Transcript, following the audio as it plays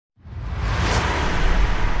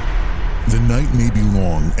night may be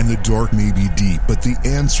long and the dark may be deep, but the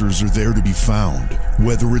answers are there to be found.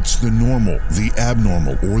 Whether it's the normal, the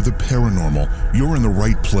abnormal, or the paranormal, you're in the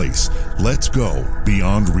right place. Let's go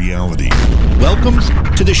beyond reality. Welcome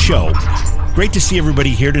to the show. Great to see everybody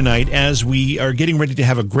here tonight as we are getting ready to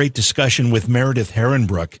have a great discussion with Meredith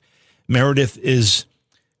Herrenbrook. Meredith is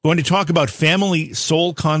going to talk about family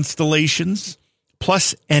soul constellations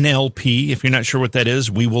plus NLP. If you're not sure what that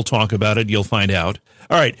is, we will talk about it. You'll find out.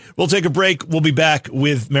 All right, we'll take a break. We'll be back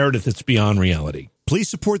with Meredith. It's Beyond Reality. Please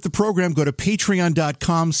support the program. Go to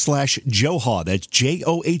patreon.com/Johaw. That's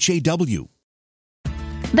JOHAW.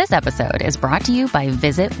 This episode is brought to you by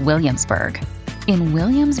Visit Williamsburg. In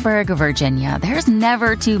Williamsburg, Virginia, there's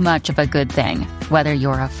never too much of a good thing. Whether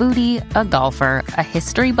you're a foodie, a golfer, a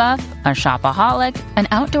history buff, a shopaholic, an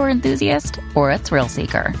outdoor enthusiast, or a thrill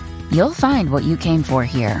seeker, you'll find what you came for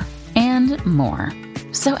here and more.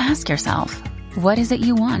 So ask yourself, what is it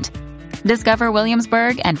you want? Discover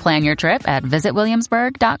Williamsburg and plan your trip at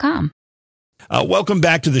visitwilliamsburg.com. Welcome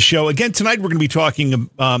back to the show. Again, tonight we're going to be talking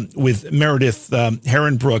with Meredith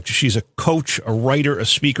Herrenbrook. She's a coach, a writer, a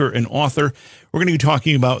speaker, an author. We're going to be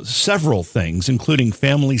talking about several things, including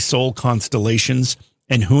family soul constellations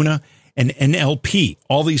and HUNA and NLP.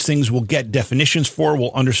 All these things we'll get definitions for.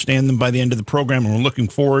 We'll understand them by the end of the program, and we're looking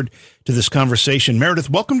forward to this conversation. Meredith,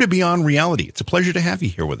 welcome to Beyond Reality. It's a pleasure to have you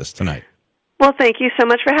here with us tonight. Well, thank you so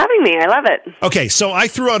much for having me. I love it. Okay, so I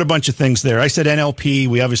threw out a bunch of things there. I said NLP.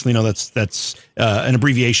 We obviously know that's an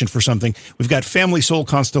abbreviation for something. We've got family soul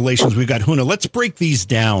constellations. We've got HUNA. Let's break these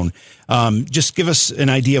down. Just give us an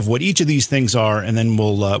idea of what each of these things are, and then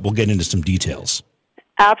we'll get into some details.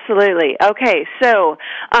 Absolutely. Okay, so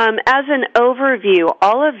as an overview,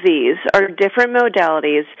 all of these are different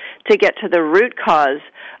modalities to get to the root cause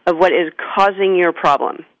of what is causing your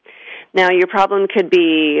problem. Now, your problem could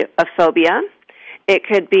be a phobia. It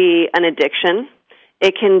could be an addiction.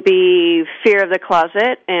 It can be fear of the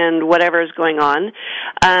closet and whatever is going on.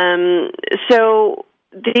 So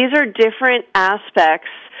these are different aspects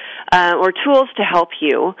or tools to help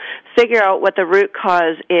you figure out what the root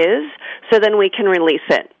cause is so then we can release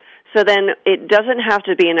it. So then it doesn't have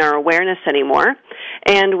to be in our awareness anymore,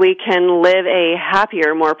 and we can live a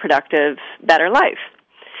happier, more productive, better life.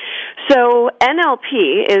 So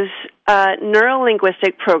NLP is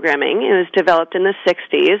neuro-linguistic programming. It was developed in the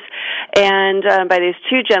 60s and by these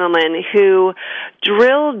two gentlemen who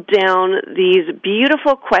drilled down these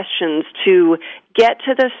beautiful questions to get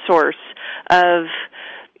to the source of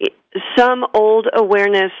some old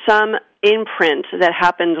awareness, some imprint that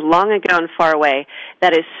happened long ago and far away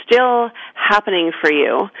that is still happening for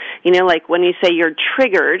you. You know, like when you say you're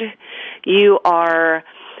triggered, you are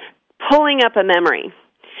pulling up a memory.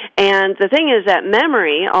 And the thing is that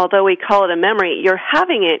memory, although we call it a memory, you're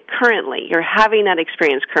having it currently. You're having that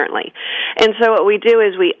experience currently. And so what we do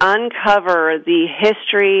is we uncover the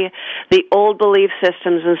history, the old belief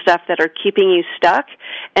systems and stuff that are keeping you stuck,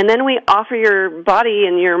 and then we offer your body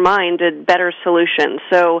and your mind a better solution.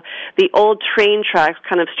 So the old train tracks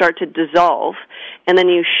kind of start to dissolve, and then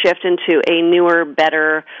you shift into a newer,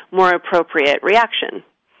 better, more appropriate reaction.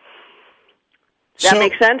 That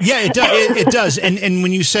makes sense? Yeah, it does. It does. And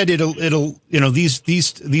when you said it'll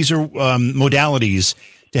these are modalities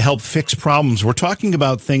to help fix problems. We're talking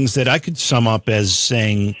about things that I could sum up as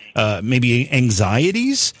saying maybe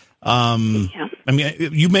anxieties. I mean,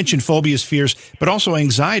 you mentioned phobias, fears, but also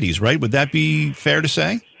anxieties, right? Would that be fair to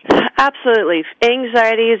say? Absolutely.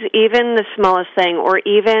 Anxieties, even the smallest thing, or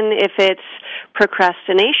even if it's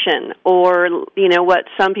procrastination or, what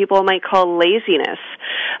some people might call laziness.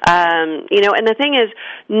 And the thing is,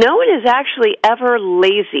 no one is actually ever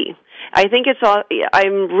lazy. I think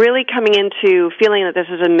I'm really coming into feeling that this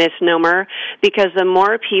is a misnomer because the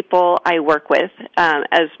more people I work with,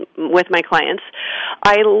 with my clients,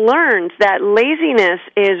 I learned that laziness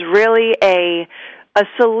is really a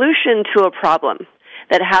solution to a problem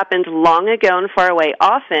that happened long ago and far away,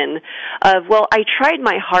 often of, well, I tried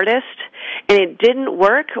my hardest and it didn't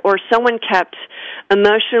work, or someone kept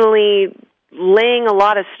emotionally laying a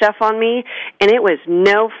lot of stuff on me and it was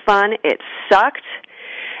no fun, it sucked.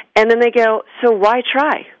 And then they go, so why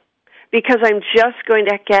try? Because I'm just going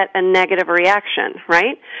to get a negative reaction,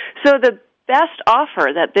 right? So the best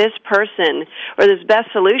offer that this person or this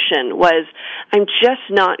best solution was, I'm just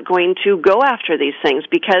not going to go after these things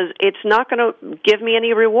because it's not going to give me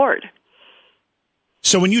any reward.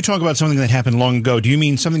 So when you talk about something that happened long ago, do you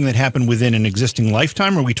mean something that happened within an existing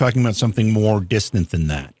lifetime, or are we talking about something more distant than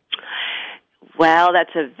that? Well,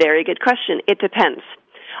 that's a very good question. It depends.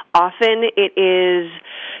 Often it is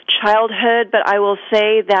childhood, but I will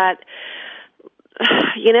say that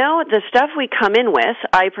The stuff we come in with,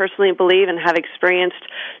 I personally believe and have experienced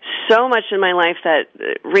so much in my life that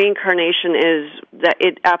reincarnation that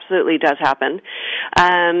it absolutely does happen.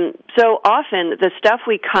 So often the stuff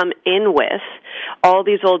we come in with, all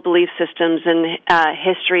these old belief systems and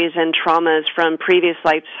histories and traumas from previous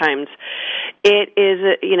lifetimes, it is,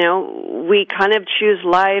 we kind of choose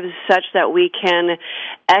lives such that we can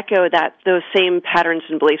echo those same patterns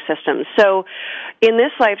and belief systems. So in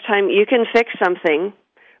this lifetime, you can fix something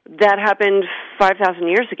that happened 5,000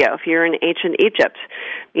 years ago if you're in ancient Egypt.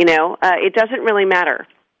 It doesn't really matter.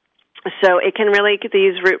 So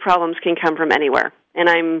these root problems can come from anywhere. And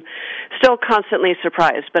I'm still constantly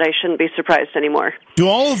surprised, but I shouldn't be surprised anymore. Do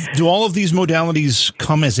all of these modalities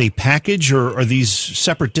come as a package, or are these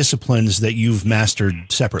separate disciplines that you've mastered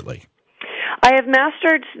separately? I have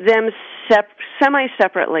mastered them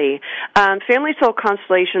semi-separately. Family Soul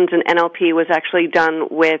Constellations and NLP was actually done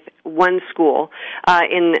with one school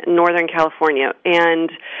in Northern California.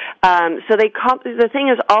 And so the thing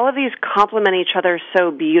is, all of these complement each other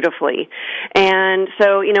so beautifully. And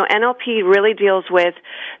so, NLP really deals with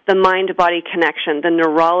the mind-body connection, the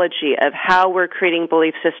neurology of how we're creating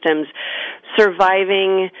belief systems,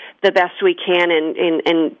 surviving the best we can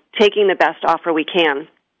and taking the best offer we can.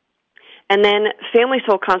 And then Family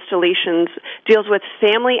Soul Constellations deals with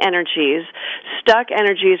family energies, stuck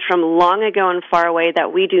energies from long ago and far away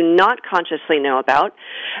that we do not consciously know about,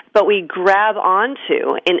 but we grab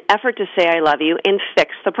onto in effort to say I love you and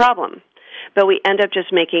fix the problem. But we end up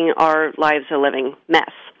just making our lives a living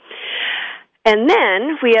mess. And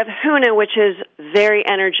then we have Huna, which is very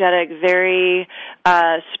energetic, very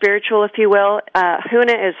spiritual, if you will.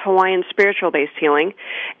 Huna is Hawaiian spiritual-based healing,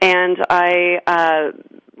 and I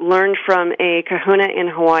learned from a kahuna in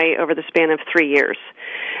Hawaii over the span of 3 years.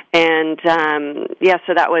 And,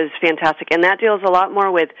 so that was fantastic. And that deals a lot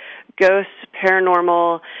more with ghosts,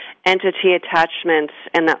 paranormal, entity attachments,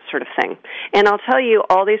 and that sort of thing. And I'll tell you,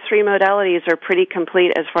 all these three modalities are pretty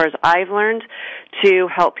complete as far as I've learned to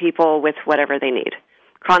help people with whatever they need.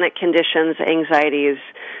 Chronic conditions, anxieties,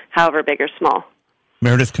 however big or small.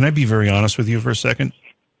 Meredith, can I be very honest with you for a second?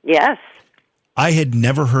 Yes. I had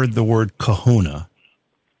never heard the word kahuna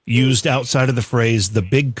used outside of the phrase the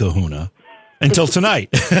big kahuna until tonight.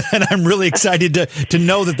 And I'm really excited to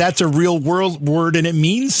know that that's a real world word and it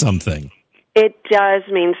means something. It does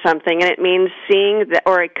mean something, and it means seeing,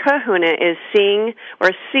 or a kahuna is seeing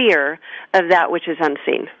or seer of that which is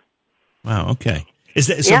unseen. Wow, okay. Is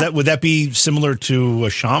that so? That would that be similar to a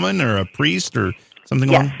shaman or a priest or something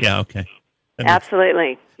like? Yeah, okay.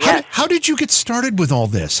 Absolutely. Yes. How did you get started with all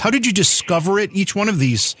this? How did you discover it, each one of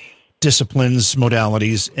these disciplines,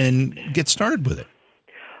 modalities, and get started with it?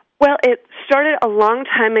 Well, it started a long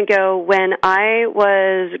time ago when I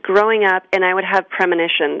was growing up and I would have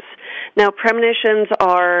premonitions. Now, premonitions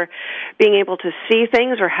are being able to see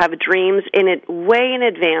things or have dreams way in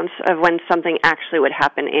advance of when something actually would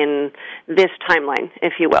happen in this timeline,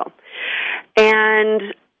 if you will.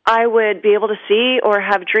 And I would be able to see or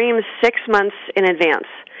have dreams 6 months in advance.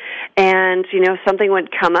 And, something would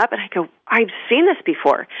come up, and I go, I've seen this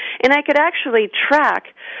before. And I could actually track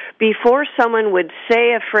before someone would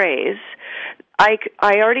say a phrase, I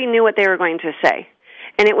already knew what they were going to say.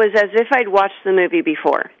 And it was as if I'd watched the movie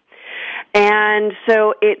before. And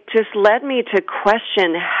so it just led me to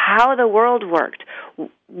question how the world worked.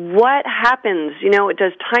 What happens?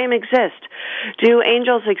 Does time exist? Do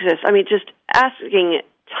angels exist? Just asking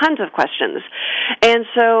tons of questions. And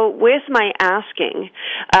so with my asking,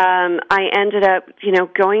 I ended up,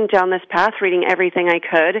 going down this path, reading everything I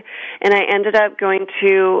could, and I ended up going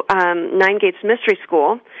to Nine Gates Mystery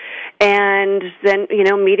School, and then,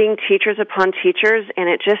 meeting teachers upon teachers, and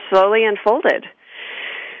it just slowly unfolded.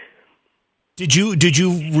 Did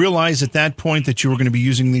you realize at that point that you were going to be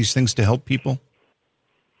using these things to help people?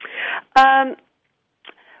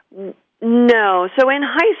 No. So when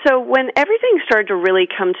everything started to really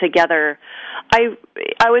come together, I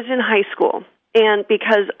was in high school, and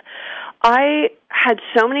because I had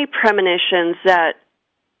so many premonitions that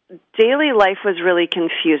daily life was really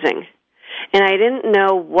confusing, and I didn't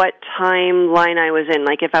know what timeline I was in,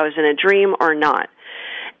 like if I was in a dream or not.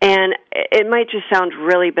 And it might just sound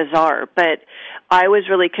really bizarre, but I was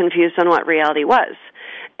really confused on what reality was.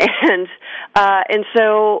 And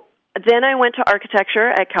so then I went to architecture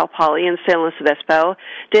at Cal Poly in San Luis Obispo,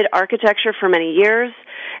 did architecture for many years,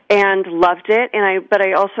 and loved it. But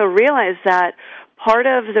I also realized that part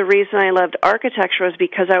of the reason I loved architecture was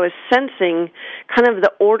because I was sensing kind of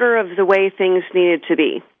the order of the way things needed to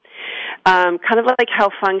be. kind of like how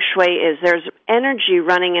feng shui is. There's energy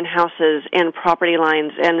running in houses and property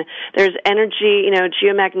lines, and there's energy,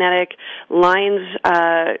 geomagnetic lines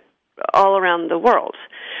all around the world.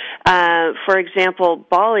 For example,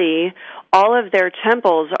 Bali, all of their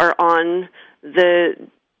temples are on the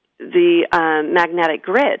magnetic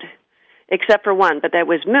grid, except for one, but that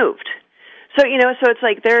was moved. So so it's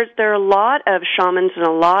like there are a lot of shamans and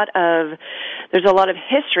there's a lot of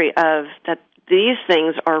history of that these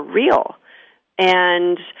things are real.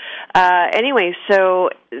 And anyway, so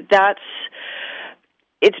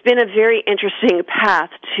it's been a very interesting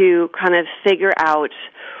path to kind of figure out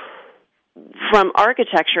from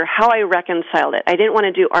architecture how I reconciled it. I didn't want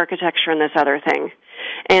to do architecture and this other thing.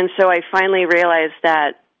 And so I finally realized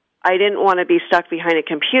that I didn't want to be stuck behind a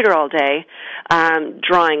computer all day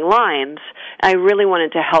drawing lines. I really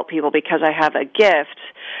wanted to help people because I have a gift,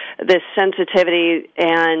 this sensitivity,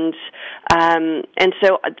 and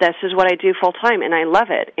so this is what I do full time, and I love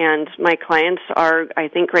it. And my clients are, I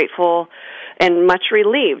think, grateful and much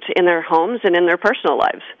relieved in their homes and in their personal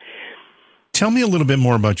lives. Tell me a little bit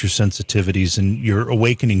more about your sensitivities and your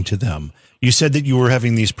awakening to them. You said that you were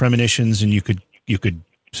having these premonitions, and you could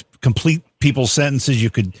complete people's sentences. You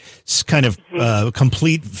could kind of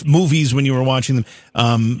complete movies when you were watching them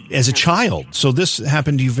as a child. So this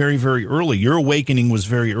happened to you very, very early. Your awakening was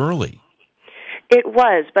very early. It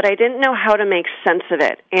was, but I didn't know how to make sense of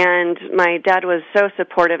it. And my dad was so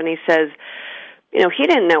supportive, and he says, he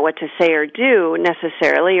didn't know what to say or do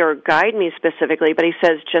necessarily or guide me specifically, but he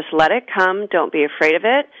says, just let it come, don't be afraid of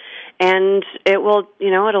it, and it will,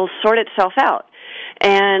 it'll sort itself out.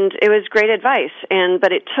 And it was great advice,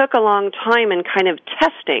 but it took a long time and kind of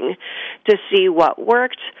testing to see what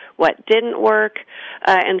worked, what didn't work,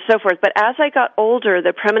 and so forth. But as I got older,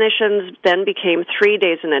 the premonitions then became 3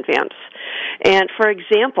 days in advance. And for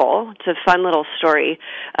example, it's a fun little story.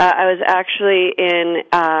 I was actually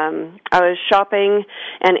I was shopping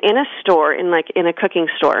and in a store, in a cooking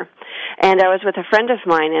store, and I was with a friend of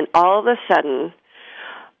mine, and all of a sudden,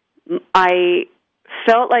 I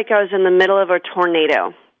felt like I was in the middle of a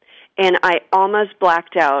tornado, and I almost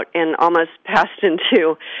blacked out and almost passed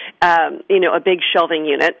into, a big shelving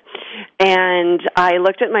unit. And I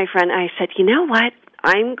looked at my friend, and I said, you know what?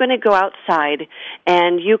 I'm going to go outside,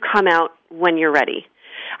 and you come out when you're ready.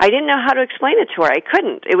 I didn't know how to explain it to her. I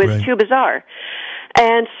couldn't. It was too bizarre.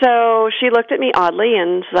 And so she looked at me oddly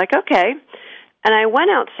and was like, okay. And I went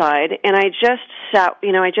outside, and I just sat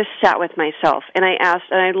with myself, and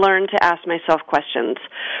I learned to ask myself questions,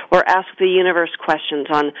 or ask the universe questions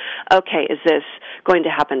on, okay, is this going to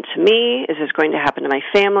happen to me? Is this going to happen to my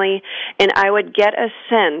family? And I would get a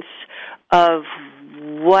sense of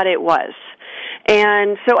what it was.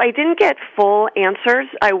 And so I didn't get full answers.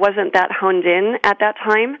 I wasn't that honed in at that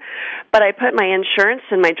time, but I put my insurance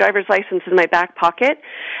and my driver's license in my back pocket,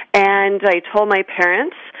 and I told my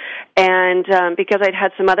parents, and because I'd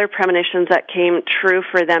had some other premonitions that came true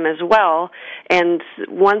for them as well, and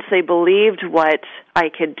once they believed what I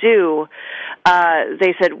could do,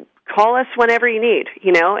 they said, call us whenever you need,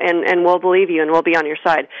 and we'll believe you and we'll be on your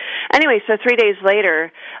side. Anyway, so 3 days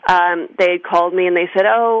later, they called me and they said,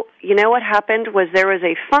 oh, what happened was there was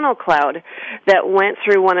a funnel cloud that went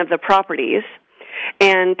through one of the properties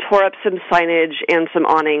and tore up some signage and some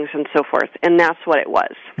awnings and so forth, and that's what it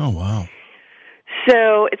was. Oh, wow.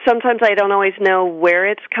 So sometimes I don't always know where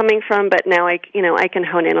it's coming from, but now I can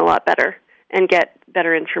hone in a lot better and get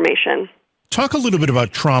better information. Talk a little bit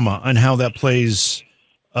about trauma and how that plays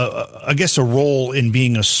I guess, a role in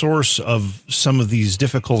being a source of some of these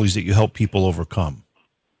difficulties that you help people overcome.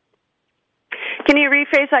 Can you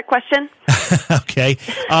rephrase that question? Okay.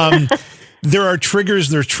 There are triggers,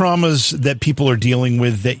 there are traumas that people are dealing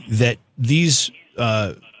with that these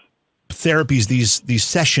therapies, these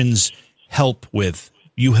sessions help with.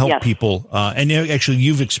 You help Yes. people, and actually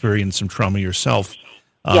you've experienced some trauma yourself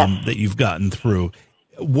Yes. that you've gotten through.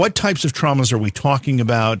 What types of traumas are we talking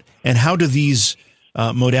about, and how do these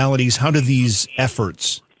modalities, how do these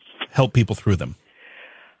efforts help people through them?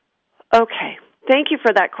 Okay. Thank you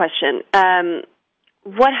for that question.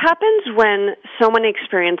 What happens when someone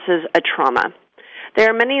experiences a trauma? There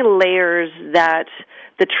are many layers that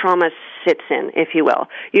the trauma sits in, if you will.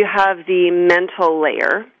 You have the mental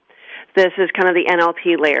layer. This is kind of the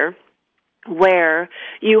NLP layer, where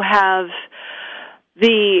you have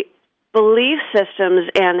the belief systems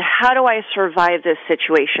and how do I survive this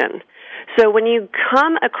situation? So when you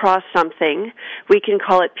come across something, we can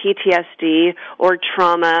call it PTSD or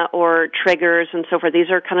trauma or triggers and so forth. These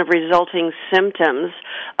are kind of resulting symptoms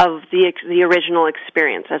of the original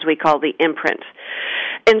experience, as we call the imprint.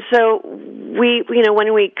 And so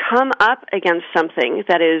when we come up against something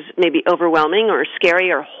that is maybe overwhelming or scary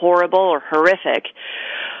or horrible or horrific,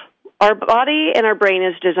 our body and our brain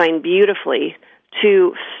is designed beautifully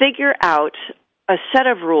to figure out a set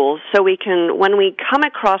of rules so we can, when we come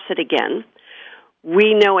across it again,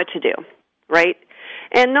 we know what to do, right?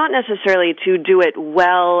 And not necessarily to do it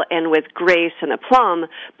well and with grace and aplomb,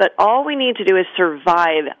 but all we need to do is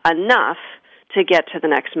survive enough to get to the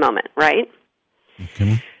next moment, right?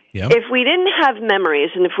 Okay. Yeah. If we didn't have memories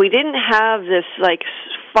and if we didn't have this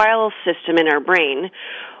file system in our brain,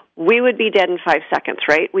 we would be dead in 5 seconds,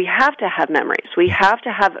 right? We have to have memories. We have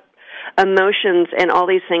to have emotions and all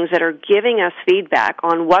these things that are giving us feedback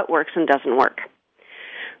on what works and doesn't work.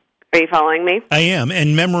 Are you following me? I am.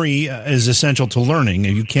 And memory is essential to learning,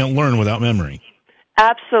 and you can't learn without memory.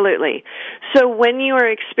 Absolutely. So when you are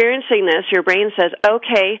experiencing this, your brain says,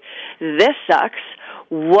 okay, this sucks.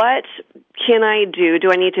 What can I do? Do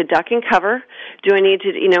I need to duck and cover? Do I need to,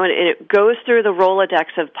 and it goes through the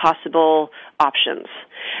Rolodex of possible options.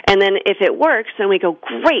 And then if it works, then we go,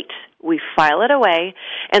 great, we file it away.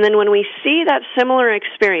 And then when we see that similar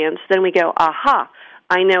experience, then we go, aha,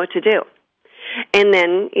 I know what to do. And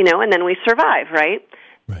then, and then we survive, right?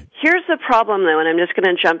 Right. Here's the problem, though, and I'm just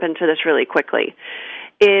going to jump into this really quickly,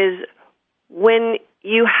 is when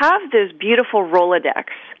you have this beautiful Rolodex,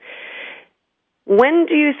 when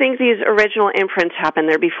do you think these original imprints happen?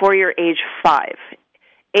 They're before you're age 5.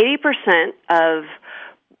 80% of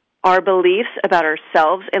our beliefs about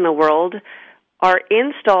ourselves and the world are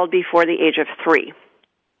installed before the age of 3.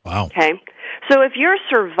 Wow. Okay? So if you're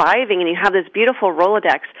surviving and you have this beautiful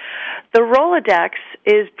Rolodex, the Rolodex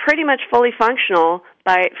is pretty much fully functional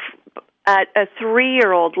at a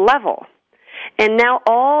 3-year-old level. And now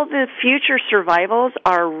all the future survivals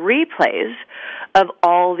are replays of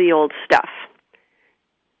all the old stuff.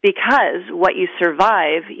 Because what you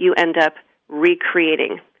survive, you end up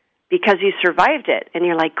recreating. Because you survived it, and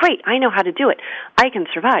you're like, great, I know how to do it. I can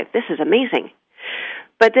survive. This is amazing.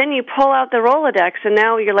 But then you pull out the Rolodex, and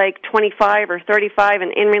now you're like 25 or 35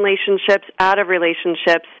 and in relationships, out of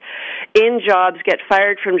relationships, in jobs, get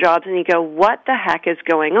fired from jobs, and you go, what the heck is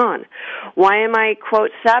going on? Why am I,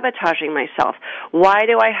 quote, sabotaging myself? Why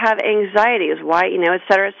do I have anxieties? Why, et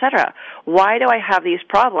cetera, et cetera? Why do I have these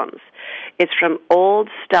problems? It's from old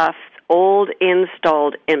stuff, old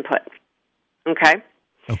installed input. Okay?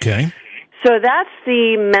 Okay. So that's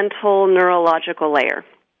the mental neurological layer.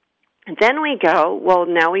 Then we go, well,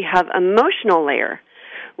 now we have emotional layer.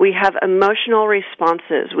 We have emotional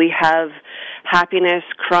responses. We have happiness,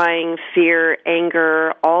 crying, fear,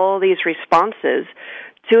 anger, all these responses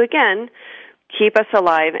to, again, keep us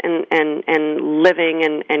alive and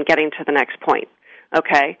living and getting to the next point.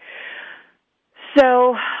 Okay?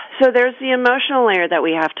 So there's the emotional layer that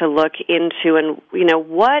we have to look into, and,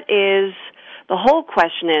 what is, the whole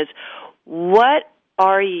question is, what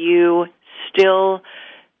are you still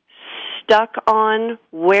stuck on?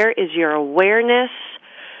 Where is your awareness?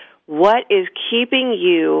 What is keeping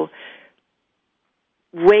you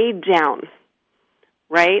weighed down,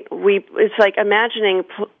 right? It's like imagining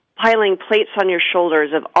piling plates on your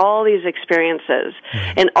shoulders of all these experiences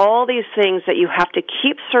and all these things that you have to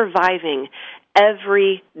keep surviving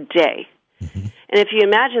every day. Mm-hmm. And if you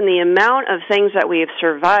imagine the amount of things that we have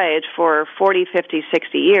survived for 40, 50,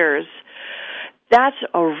 60 years, that's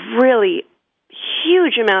a really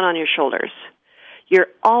huge amount on your shoulders. You're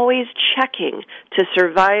always checking to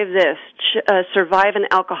survive this, survive an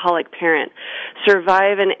alcoholic parent,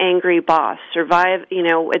 survive an angry boss, survive,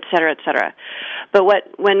 et cetera, et cetera. But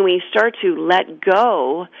when we start to let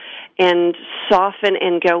go and soften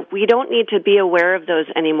and go, we don't need to be aware of those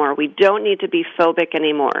anymore. We don't need to be phobic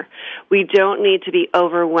anymore. We don't need to be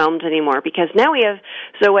overwhelmed anymore, because now we have,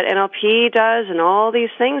 so what NLP does and all these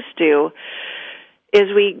things do is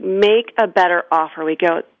we make a better offer. We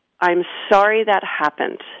go, I'm sorry that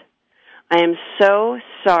happened. I am so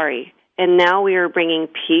sorry. And now we are bringing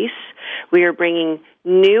peace. We are bringing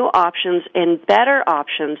new options and better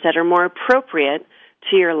options that are more appropriate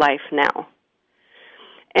to your life now.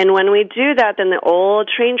 And when we do that, then the old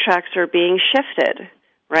train tracks are being shifted,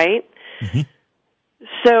 right? Mm-hmm.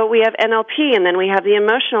 So we have NLP, and then we have the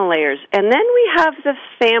emotional layers, and then we have the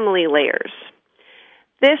family layers.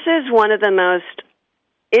 This is one of the most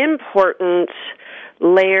important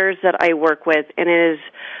layers that I work with, and it is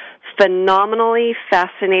phenomenally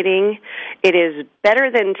fascinating. It is better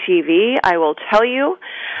than TV, I will tell you.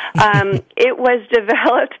 It was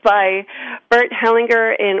developed by Bert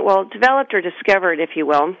Hellinger developed or discovered, if you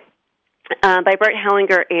will, by Bert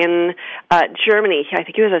Hellinger in Germany. I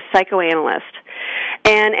think he was a psychoanalyst.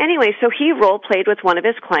 And anyway, so he role-played with one of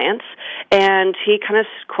his clients, and he kind of,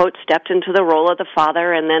 quote, stepped into the role of the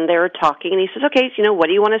father, and then they were talking, and he says, okay, so, what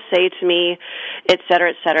do you want to say to me, et cetera,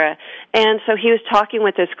 et cetera. And so he was talking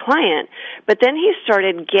with his client, but then he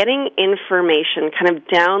started getting information, kind of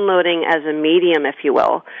downloading as a medium, if you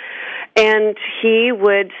will. And he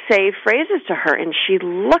would say phrases to her, and she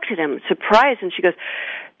looked at him, surprised, and she goes,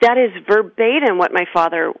 that is verbatim what my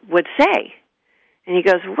father would say. And he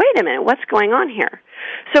goes, wait a minute, what's going on here?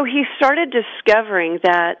 So he started discovering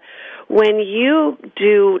that when you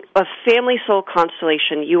do a family soul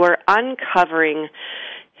constellation, you are uncovering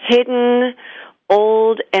hidden,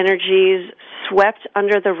 old energies, swept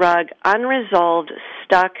under the rug, unresolved,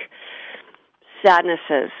 stuck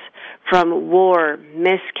sadnesses from war,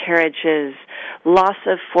 miscarriages, loss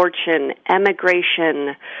of fortune,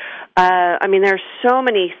 emigration. There's so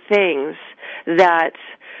many things that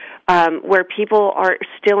where people are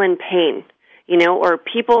still in pain, or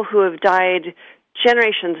people who have died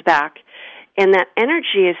generations back, and that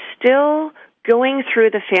energy is still going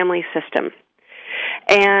through the family system.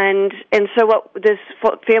 And so what this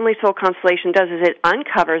family soul constellation does is it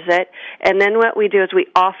uncovers it, and then what we do is we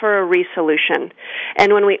offer a resolution.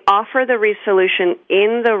 And when we offer the resolution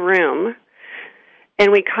in the room,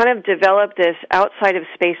 and we kind of develop this outside of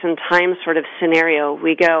space and time sort of scenario.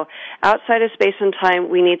 We go, outside of space and time,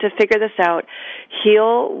 we need to figure this out,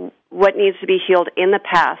 heal what needs to be healed in the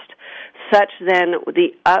past, such then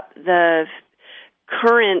the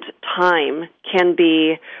current time can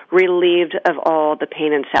be relieved of all the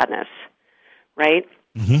pain and sadness, right?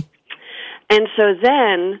 Mm-hmm. And so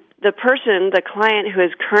then the person, the client who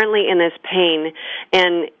is currently in this pain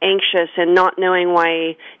and anxious and not knowing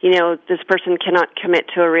why, this person cannot commit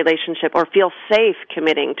to a relationship or feel safe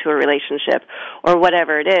committing to a relationship or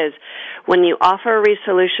whatever it is, when you offer a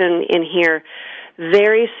resolution in here,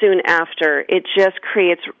 very soon after, it just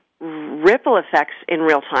creates ripple effects in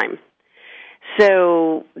real time.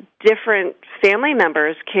 So different family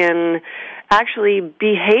members can actually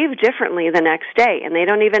behave differently the next day, and they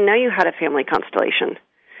don't even know you had a family constellation.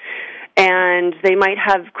 And they might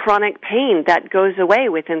have chronic pain that goes away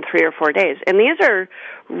within 3 or 4 days. And these are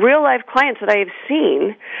real-life clients that I have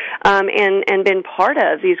seen and been part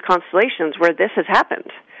of these constellations where this has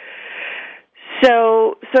happened.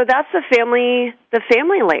 So that's the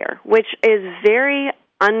family layer, which is very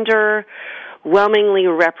underwhelmingly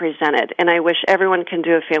represented. And I wish everyone can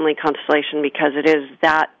do a family constellation because it is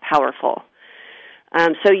that powerful.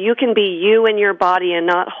 So you can be you in your body and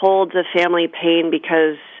not hold the family pain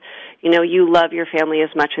because you love your family as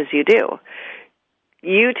much as you do.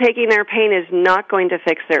 You taking their pain is not going to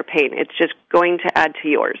fix their pain. It's just going to add to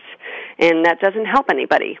yours. And that doesn't help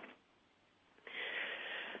anybody.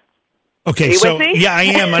 Okay, so yeah, I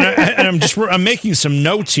am, and I'm making some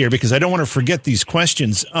notes here because I don't want to forget these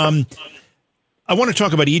questions. I want to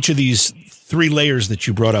talk about each of these 3 layers that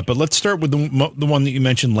you brought up, but let's start with the one that you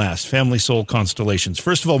mentioned last, family soul constellations.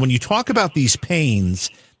 First of all, when you talk about these pains,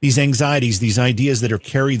 these anxieties, these ideas that are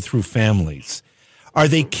carried through families, are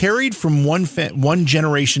they carried from one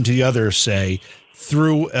generation to the other, say,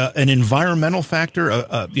 through an environmental factor?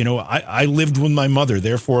 I lived with my mother,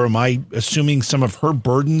 therefore am I assuming some of her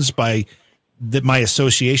burdens by my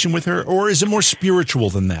association with her, or is it more spiritual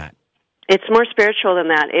than that? It's more spiritual than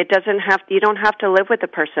that. You don't have to live with the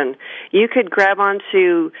person. You could grab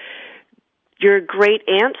onto your great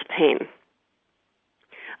aunt's pain.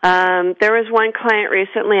 There was one client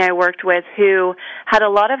recently I worked with who had a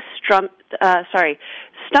lot of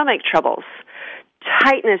stomach troubles,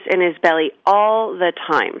 tightness in his belly all the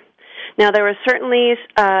time. Now, there were certainly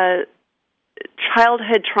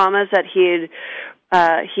childhood traumas that he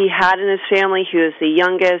had in his family. He was the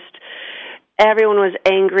youngest. Everyone was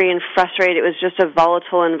angry and frustrated. It was just a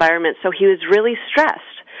volatile environment. So he was really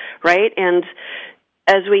stressed, right? And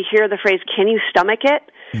as we hear the phrase, can you stomach it?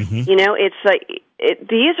 Mm-hmm. It's like,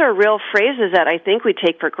 these are real phrases that I think we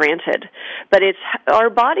take for granted. But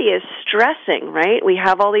our body is stressing, right? We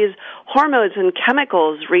have all these hormones and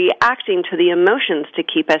chemicals reacting to the emotions to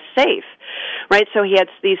keep us safe, right? So he had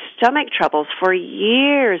these stomach troubles for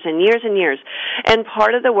years and years and years. And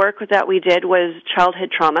part of the work that we did was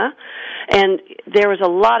childhood trauma. And there was a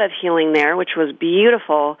lot of healing there, which was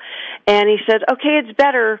beautiful. And he said, okay, it's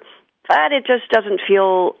better, but it just doesn't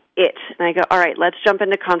feel it. And I go, all right, let's jump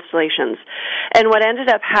into constellations. And what ended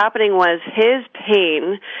up happening was his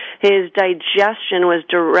pain, his digestion was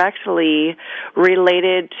directly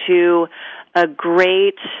related to a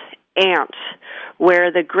great aunt,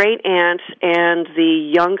 where the great aunt and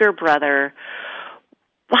the younger brother,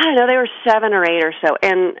 I don't know, they were 7 or 8 or so.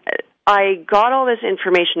 And I got all this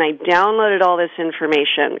information. I downloaded all this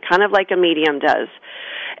information, kind of like a medium does.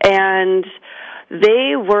 And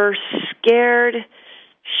they were scared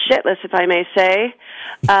shitless, if I may say,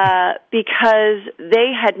 because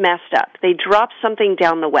they had messed up. They dropped something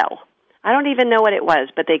down the well. I don't even know what it was,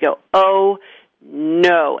 but they go, oh,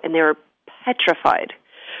 no. And they were petrified,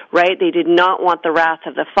 right? They did not want the wrath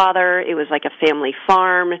of the father. It was like a family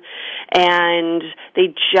farm, and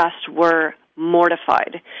they just were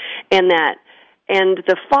mortified in that. And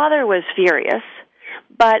the father was furious,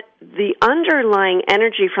 but the underlying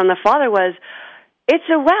energy from the father was, it's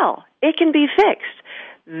a well. It can be fixed.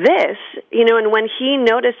 This, and when he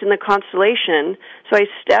noticed in the constellation, so I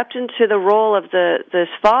stepped into the role of this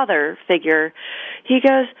father figure, he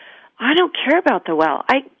goes, I don't care about the well.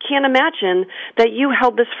 I can't imagine that you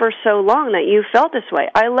held this for so long, that you felt this way.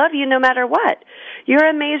 I love you no matter what. You're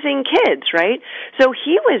amazing kids, right? So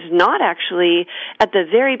he was not actually, at the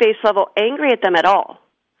very base level, angry at them at all.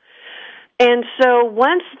 And so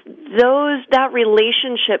once that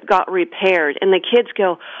relationship got repaired and the kids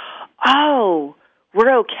go, oh,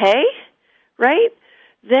 we're okay, right?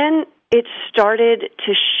 Then it started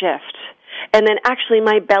to shift. And then actually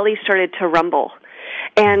my belly started to rumble.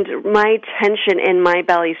 And my tension in my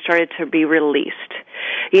belly started to be released,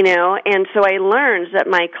 And so I learned that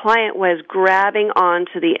my client was grabbing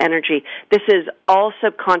onto the energy. This is all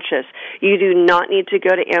subconscious. You do not need to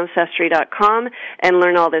go to Ancestry.com and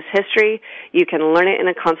learn all this history. You can learn it in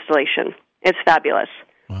a constellation. It's fabulous.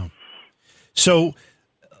 Wow. So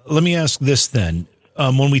let me ask this then.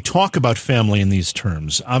 When we talk about family in these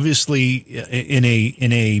terms, obviously in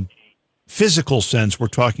a physical sense, we're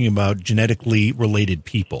talking about genetically related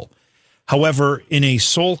people. However, in a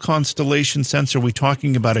soul constellation sense, are we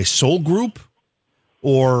talking about a soul group?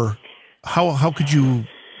 Or how could you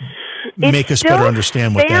make us better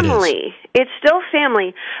understand what that is? It's still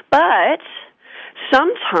family, but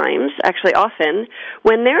sometimes, actually often,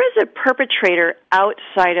 when there is a perpetrator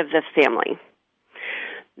outside of the family,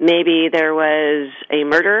 maybe there was a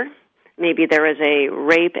murder, maybe there was a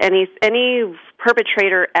rape, any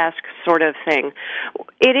perpetrator-esque sort of thing.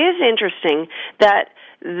 It is interesting that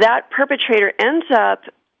perpetrator ends up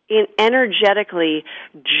energetically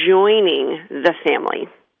joining the family.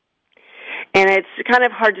 And it's kind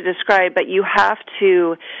of hard to describe, but you have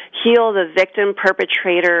to heal the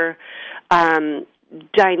victim-perpetrator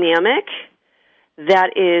dynamic that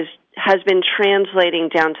has been translating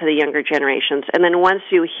down to the younger generations. And then once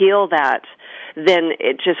you heal that, then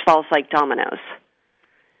it just falls like dominoes.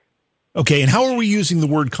 Okay, and how are we using the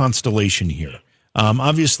word constellation here?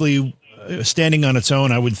 Obviously, standing on its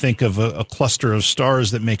own, I would think of a cluster of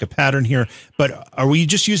stars that make a pattern here. But are we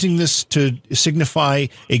just using this to signify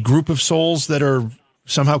a group of souls that are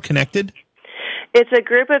somehow connected? It's a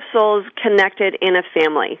group of souls connected in a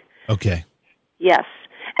family. Okay. Yes.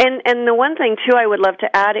 And the one thing, too, I would love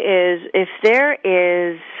to add is if there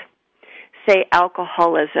is, say,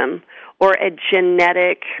 alcoholism or a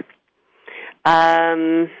genetic,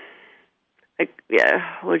 what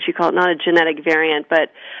would you call it? Not a genetic variant,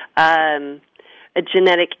 but a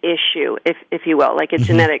genetic issue, if you will, like a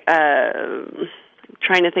genetic,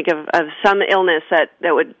 trying to think of some illness that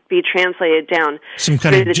would be translated down some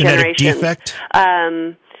kind through of the genetic generations. defect?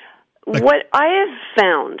 What I have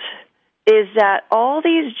found is that all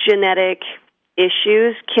these genetic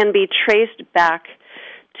issues can be traced back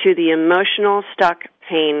to the emotional stuck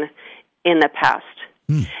pain in the past.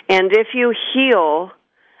 And if you heal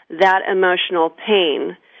that emotional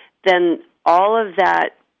pain, then all of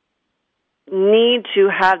that need to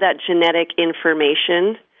have that genetic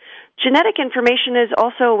information. Genetic information is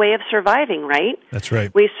also a way of surviving, right? That's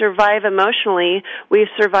right. We survive emotionally. We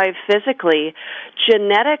survive physically.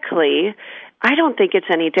 Genetically, I don't think it's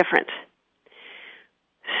any different.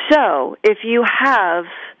 So if you have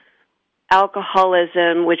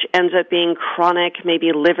alcoholism, which ends up being chronic,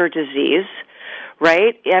 maybe liver disease,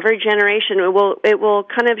 right? Every generation, it will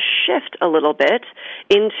kind of shift a little bit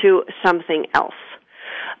into something else.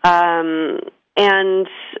 And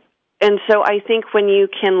so I think when you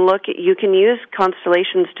can use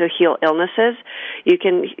constellations to heal illnesses. You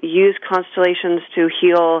can use constellations to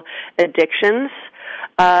heal addictions,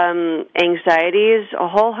 anxieties, a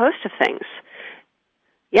whole host of things.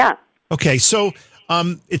 Yeah. Okay, so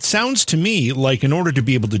it sounds to me like in order to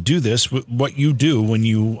be able to do this, what you do when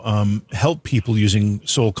you help people using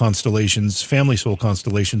soul constellations, family soul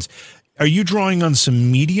constellations, are you drawing on some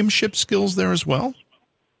mediumship skills there as well?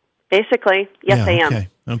 Basically, yes, I am.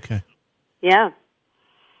 Okay. Yeah.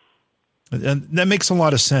 And that makes a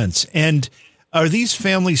lot of sense. And are these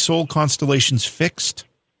family soul constellations fixed?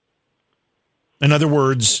 In other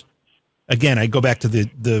words, again, I go back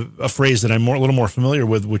to a phrase that I'm a little more familiar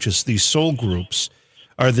with, which is these soul groups.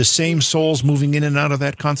 Are the same souls moving in and out of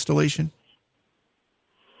that constellation?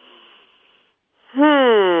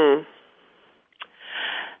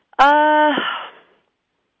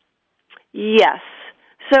 Yes.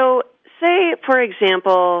 So say, for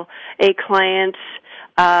example, a client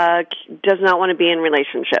does not want to be in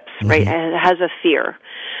relationships, right? And has a fear.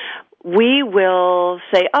 We will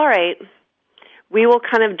say, all right, we will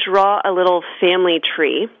kind of draw a little family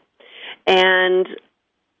tree, and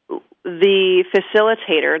the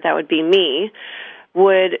facilitator, that would be me,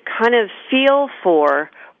 would kind of feel for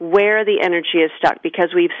where the energy is stuck,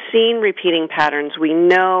 because we've seen repeating patterns. We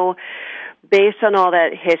know, based on all that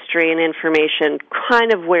history and information,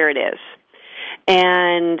 kind of where it is.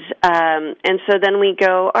 And so then we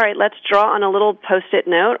go, all right, let's draw on a little Post-it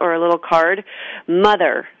note or a little card,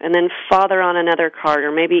 mother, and then father on another card,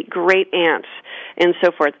 or maybe great aunt, and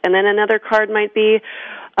so forth. And then another card might be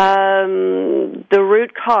the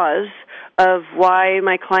root cause of why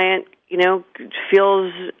my client,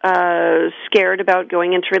 feels scared about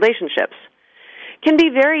going into relationships. Can be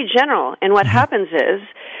very general, and what happens is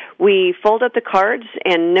we fold up the cards,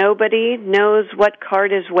 and nobody knows what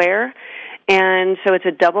card is where, and so it's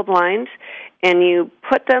a double blind, and you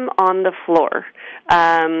put them on the floor.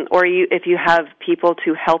 Or if you have people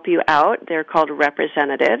to help you out, they're called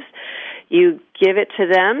representatives. You give it to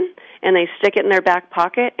them, and they stick it in their back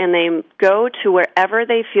pocket, and they go to wherever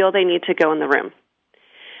they feel they need to go in the room.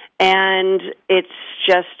 And it's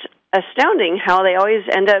just astounding how they always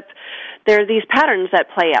end up, there are these patterns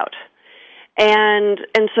that play out. And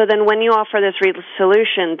so then when you offer this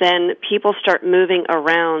solution, then people start moving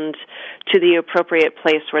around to the appropriate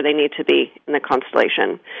place where they need to be in the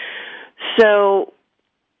constellation. So,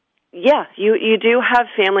 yeah, you do have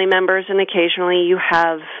family members, and occasionally you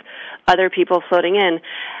have other people floating in.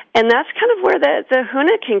 And that's kind of where the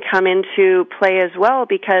Huna can come into play as well,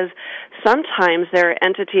 because sometimes there are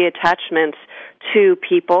entity attachments to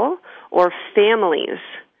people or families.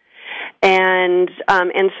 And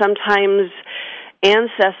sometimes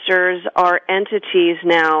ancestors are entities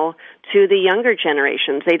now to the younger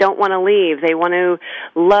generations. They don't want to leave. They want to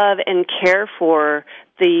love and care for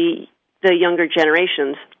the younger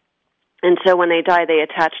generations. And so when they die, they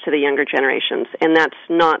attach to the younger generations, and that's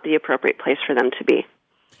not the appropriate place for them to be.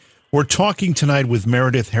 We're talking tonight with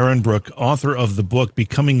Meredith Herrenbrook, author of the book,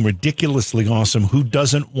 Becoming Ridiculously Awesome. Who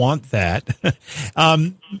doesn't want that?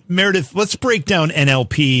 Meredith, let's break down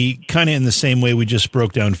NLP kind of in the same way we just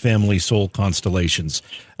broke down family soul constellations.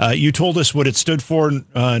 You told us what it stood for,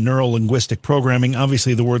 neuro-linguistic programming.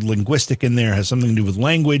 Obviously, the word linguistic in there has something to do with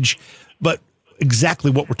language, but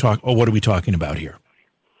exactly what what are we talking about here?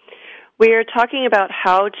 We are talking about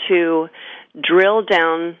how to drill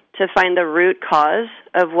down to find the root cause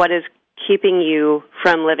of what is keeping you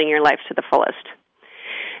from living your life to the fullest.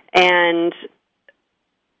 And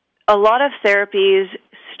a lot of therapies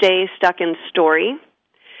stay stuck in story,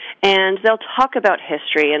 and they'll talk about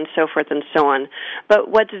history and so forth and so on.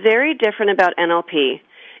 But what's very different about NLP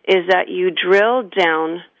is that you drill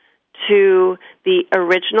down to the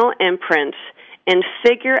original imprint and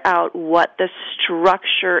figure out what the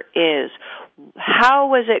structure is. How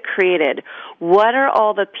was it created? What are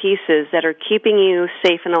all the pieces that are keeping you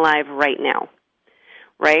safe and alive right now?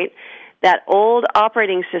 Right? That old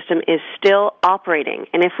operating system is still operating.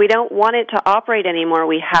 And if we don't want it to operate anymore,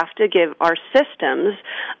 we have to give our systems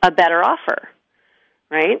a better offer.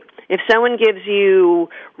 Right? If someone gives you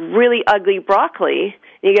really ugly broccoli,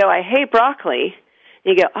 you go, I hate broccoli.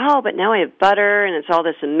 And you go, oh, but now I have butter, and it's all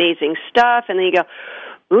this amazing stuff. And then you go,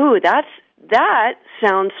 ooh, that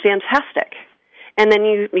sounds fantastic. And then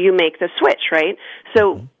you make the switch, right?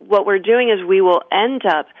 So what we're doing is we will end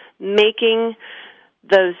up making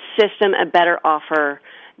the system a better offer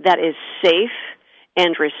that is safe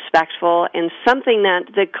and respectful and something that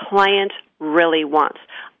the client really wants.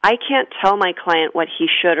 I can't tell my client what he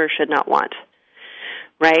should or should not want,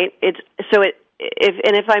 right?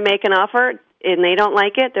 If I make an offer and they don't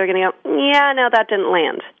like it, they're going to go, yeah, no, that didn't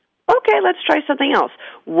land. Okay, let's try something else.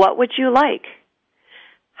 What would you like?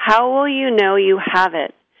 How will you know you have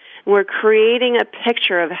it? We're creating a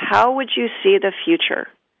picture of how would you see the future.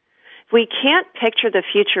 If we can't picture the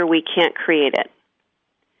future, we can't create it.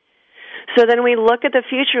 So then we look at the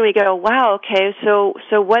future and we go, wow, okay, so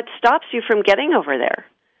what stops you from getting over there?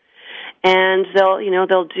 And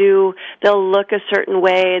they'll look a certain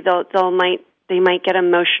way, they might get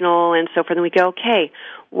emotional and so forth, and we go, okay,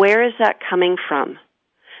 where is that coming from?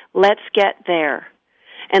 Let's get there.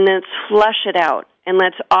 And then let's flush it out. and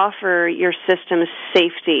let's offer your system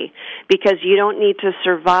safety, because you don't need to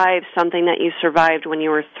survive something that you survived when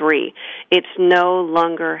you were 3. It's no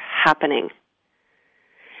longer happening.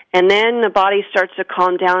 And then the body starts to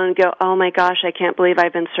calm down and go, oh my gosh, I can't believe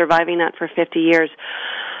I've been surviving that for 50 years.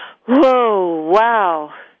 Whoa,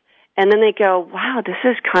 wow. And then they go, wow, this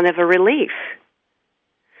is kind of a relief.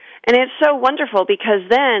 And it's so wonderful, because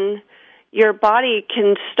then your body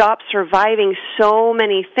can stop surviving so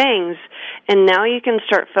many things, and now you can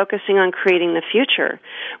start focusing on creating the future.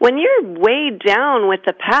 When you're weighed down with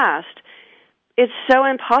the past, it's so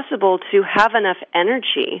impossible to have enough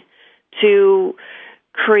energy to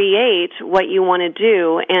create what you want to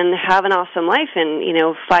do and have an awesome life in,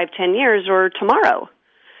 5-10 years or tomorrow.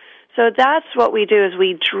 So that's what we do, is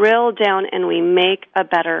we drill down and we make a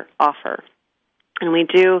better offer. And we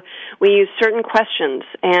use certain questions,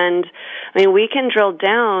 and we can drill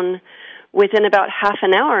down within about half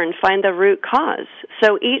an hour and find the root cause.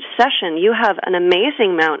 So each session, you have an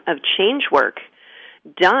amazing amount of change work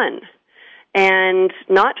done, and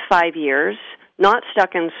not 5 years, not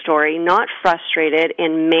stuck in story, not frustrated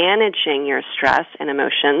in managing your stress and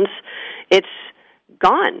emotions. It's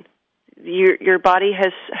gone. Your body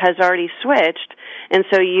has already switched, and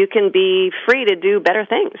so you can be free to do better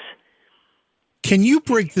things. Can you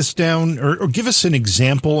break this down or give us an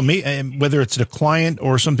example, whether it's a client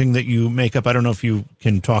or something that you make up? I don't know if you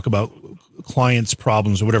can talk about clients'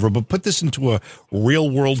 problems or whatever, but put this into a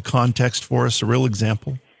real-world context for us, a real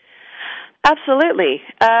example. Absolutely.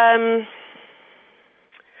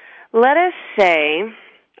 Let us say,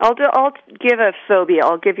 I'll give a phobia.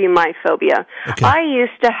 I'll give you my phobia. Okay. I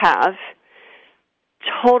used to have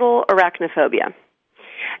total arachnophobia,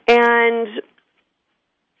 and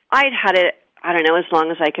I'd had it, I don't know, as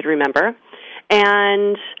long as I could remember.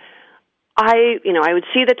 And I would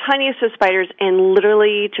see the tiniest of spiders, and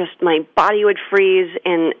literally just my body would freeze,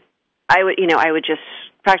 and I would just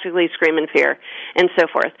practically scream in fear, and so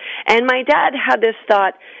forth. And my dad had this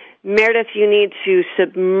thought, Meredith, you need to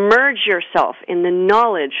submerge yourself in the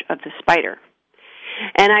knowledge of the spider.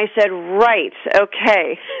 And I said, right,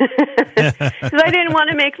 okay. Because I didn't want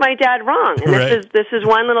to make my dad wrong. And right. this is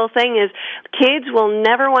one little thing, is kids will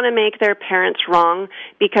never want to make their parents wrong,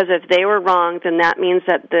 because if they were wrong, then that means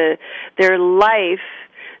that their life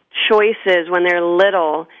choices when they're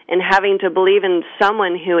little and having to believe in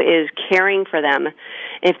someone who is caring for them,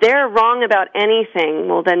 if they're wrong about anything,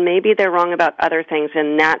 well, then maybe they're wrong about other things,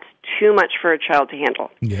 and that's too much for a child to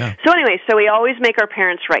handle. Yeah. So anyway, we always make our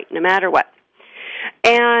parents right, no matter what.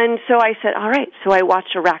 And so I said, all right, so I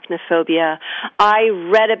watched Arachnophobia. I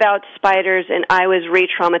read about spiders, and I was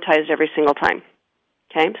re-traumatized every single time.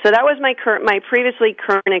 Okay? So that was my previously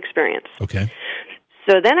current experience. Okay.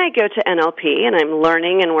 So then I go to NLP, and I'm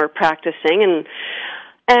learning, and we're practicing,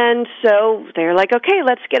 and so they're like, okay,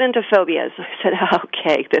 let's get into phobias. I said,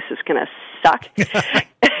 okay, this is going to suck.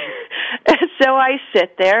 So I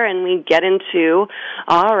sit there, and we get into,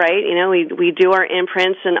 all right, we do our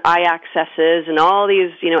imprints and eye accesses and all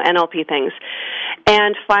these, NLP things.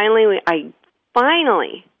 And I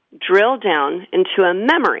finally drill down into a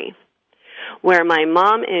memory where my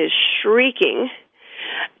mom is shrieking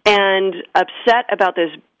and upset about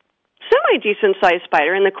this semi-decent-sized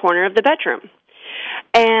spider in the corner of the bedroom.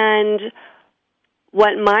 And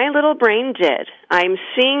what my little brain did, I'm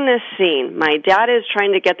seeing this scene. My dad is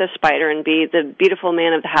trying to get the spider and be the beautiful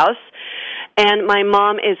man of the house, and my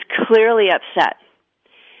mom is clearly upset.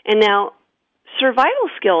 And now, survival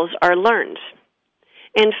skills are learned,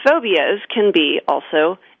 and phobias can be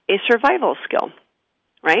also a survival skill,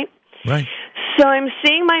 right? Right. So I'm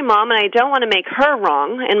seeing my mom, and I don't want to make her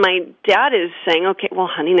wrong, and my dad is saying, okay, well,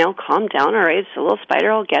 honey, now calm down, all right, it's a little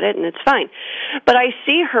spider, I'll get it, and it's fine. But I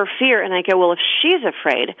see her fear, and I go, well, if she's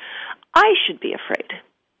afraid, I should be afraid.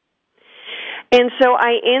 And so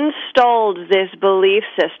I installed this belief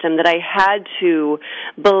system that I had to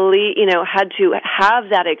believe, had to have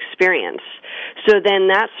that experience, so then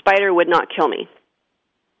that spider would not kill me.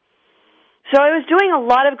 So I was doing a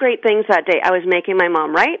lot of great things that day. I was making my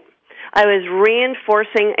mom right. I was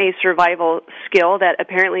reinforcing a survival skill that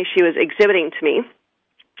apparently she was exhibiting to me.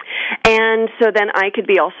 And so then I could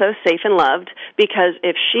be also safe and loved, because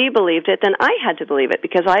if she believed it, then I had to believe it,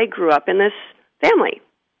 because I grew up in this family.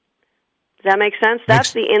 Does that make sense?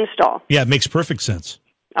 That's the install. Yeah, it makes perfect sense.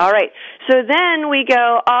 All right. So then we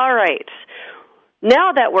go, all right,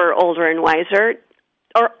 now that we're older and wiser,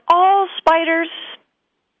 are all spiders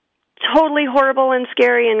totally horrible and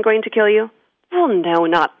scary and going to kill you? Well, no,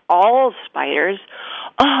 not all spiders.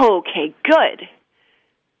 Oh, okay, good.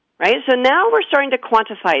 right? So now we're starting to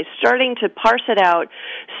quantify, starting to parse it out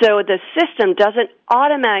so the system doesn't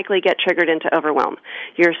automatically get triggered into overwhelm.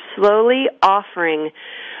 You're slowly offering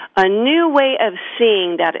a new way of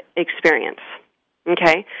seeing that experience.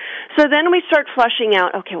 Okay? So then we start flushing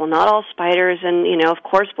out, okay, well, not all spiders and, of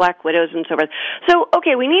course, black widows and so forth. So,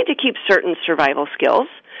 okay, we need to keep certain survival skills,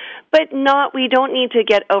 but we don't need to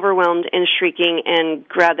get overwhelmed and shrieking and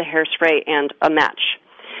grab the hairspray and a match.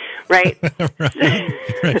 Right?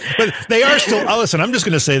 Right. But they are still, listen, I'm just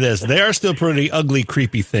going to say this. They are still pretty ugly,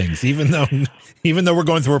 creepy things, even though we're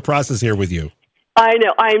going through a process here with you. I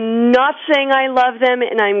know. I'm not saying I love them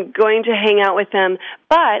and I'm going to hang out with them,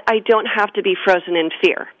 but I don't have to be frozen in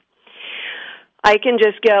fear. I can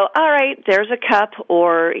just go, all right, there's a cup,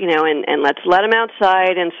 or, and let's let them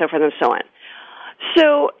outside and so forth and so on.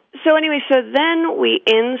 So anyway, so then we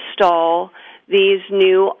install these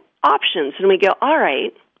new options and we go, all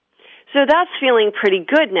right, so that's feeling pretty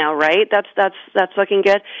good now, right? That's looking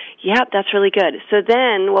good. Yep, that's really good. So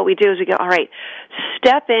then what we do is we go, all right,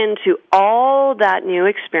 step into all that new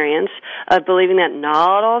experience of believing that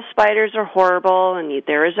not all spiders are horrible and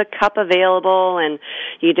there is a cup available and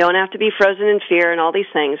you don't have to be frozen in fear and all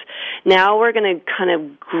these things. Now we're going to kind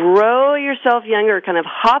of grow yourself younger, kind of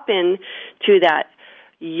hop in to that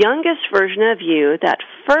youngest version of you that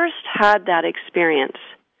first had that experience,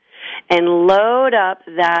 and load up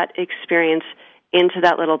that experience into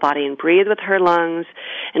that little body and breathe with her lungs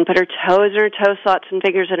and put her toes in her toe slots and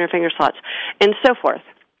fingers in her finger slots and so forth.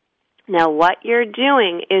 Now what you're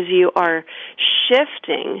doing is you are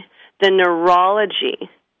shifting the neurology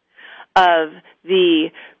of the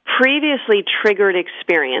previously triggered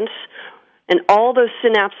experience and all those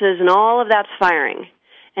synapses and all of that's firing.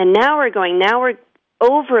 And now we're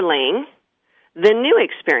overlaying the new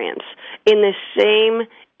experience in the same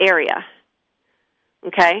area,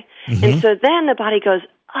 okay? Mm-hmm. And so then the body goes,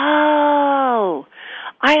 oh,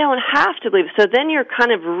 I don't have to believe. So then you're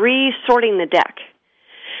kind of resorting the deck.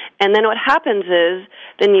 And then what happens is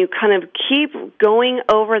then you kind of keep going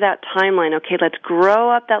over that timeline. Okay, let's grow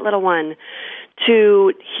up that little one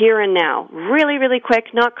to here and now. Really, really quick,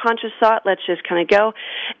 not conscious thought. Let's just kind of go.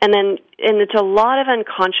 And it's a lot of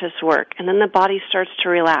unconscious work. And then the body starts to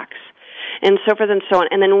relax. And so forth and so on.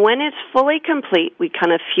 And then when it's fully complete, we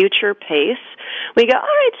kind of future pace. We go, all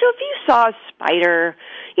right, so if you saw a spider,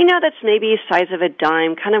 that's maybe the size of a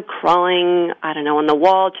dime, kind of crawling, I don't know, on the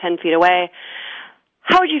wall 10 feet away,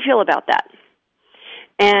 how would you feel about that?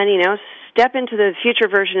 And, step into the future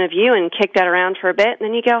version of you and kick that around for a bit, and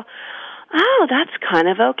then you go, oh, that's kind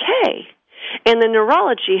of okay. And the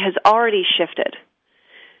neurology has already shifted.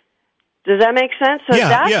 Does that make sense? So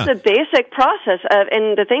that's the basic process of,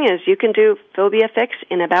 and the thing is, you can do Phobia Fix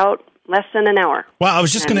in about less than an hour. Well, I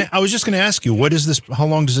was just going to ask you, what is this? How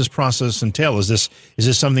long does this process entail? Is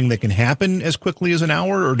this something that can happen as quickly as an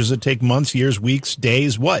hour, or does it take months, years, weeks,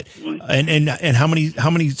 days? What? And how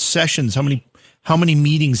many sessions? How many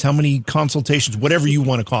meetings? How many consultations? Whatever you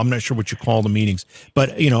want to call. I'm not sure what you call the meetings,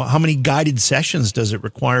 but how many guided sessions does it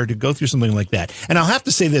require to go through something like that? And I'll have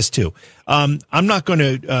to say this too. I'm not going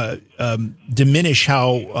to diminish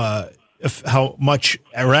how much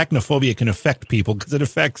arachnophobia can affect people, because it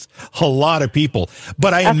affects a lot of people.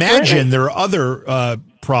 But I imagine there are other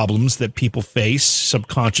problems that people face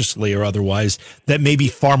subconsciously or otherwise that may be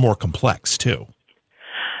far more complex too.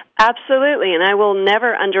 Absolutely, and I will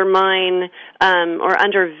never undermine or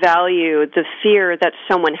undervalue the fear that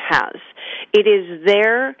someone has. It is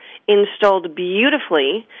there installed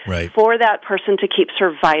beautifully for that person to keep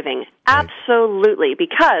surviving. Right. Absolutely,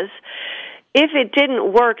 because if it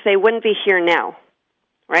didn't work, they wouldn't be here now,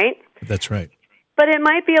 right? That's right. But it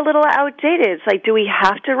might be a little outdated. It's like, do we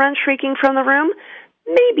have to run shrieking from the room?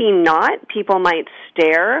 Maybe not. People might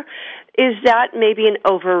stare. Is that maybe an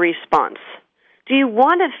over-response? Do you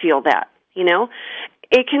want to feel that?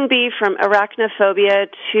 It can be from arachnophobia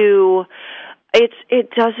to it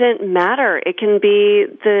doesn't matter. It can be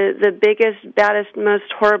the biggest, baddest,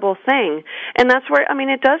 most horrible thing. And that's where,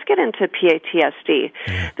 it does get into PTSD.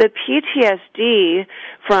 Yeah. The PTSD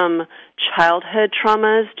from childhood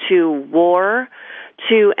traumas to war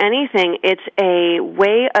to anything, it's a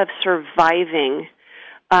way of surviving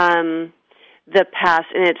the past,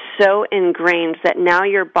 and it's so ingrained that now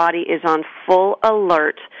your body is on full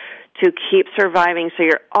alert to keep surviving, so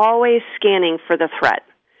you're always scanning for the threat.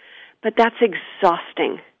 But that's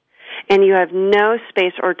exhausting, and you have no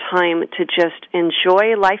space or time to just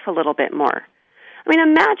enjoy life a little bit more.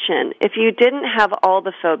 Imagine if you didn't have all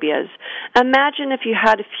the phobias. Imagine if you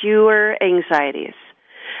had fewer anxieties.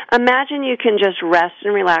 Imagine you can just rest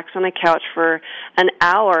and relax on the couch for an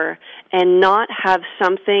hour and not have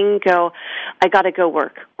something go, I got to go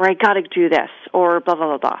work, or I got to do this, or blah, blah,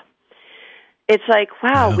 blah, blah. It's like,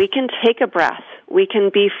 wow, we can take a breath. We can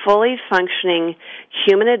be fully functioning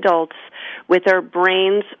human adults with our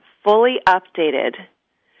brains fully updated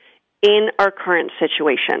in our current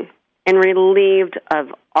situation and relieved of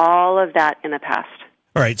all of that in the past.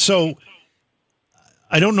 All right, so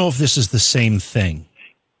I don't know if this is the same thing,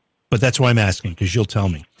 but that's why I'm asking, because you'll tell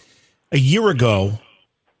me. A year ago,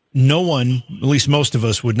 no one, at least most of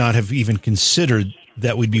us, would not have even considered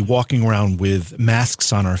that we'd be walking around with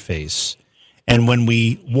masks on our face. And when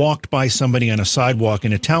we walked by somebody on a sidewalk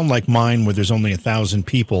in a town like mine where there's only 1,000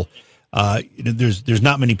 people, there's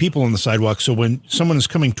not many people on the sidewalk. So when someone is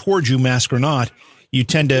coming towards you, mask or not, you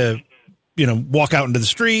tend to, walk out into the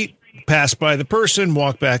street, pass by the person,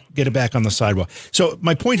 walk back, get it back on the sidewalk. So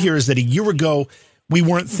my point here is that a year ago, we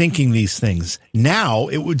weren't thinking these things. Now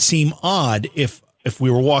it would seem odd if we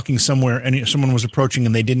were walking somewhere and someone was approaching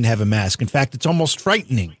and they didn't have a mask. In fact, it's almost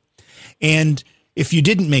frightening. And if you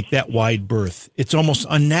didn't make that wide berth, it's almost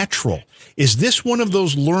unnatural. Is this one of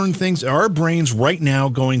those learned things? Are our brains right now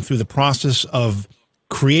going through the process of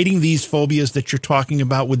creating these phobias that you're talking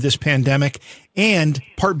about with this pandemic? And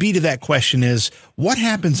part B to that question is, what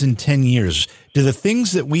happens in 10 years? Do the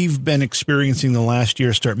things that we've been experiencing the last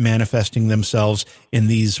year start manifesting themselves in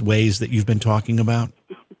these ways that you've been talking about?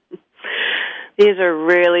 These are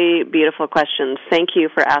really beautiful questions. Thank you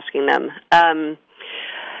for asking them.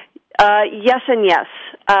 Yes and yes.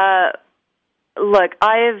 Look,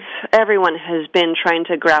 everyone has been trying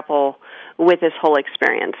to grapple with this whole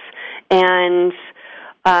experience. And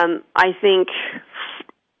I think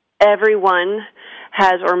everyone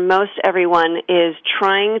has, or most everyone is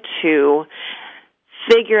trying to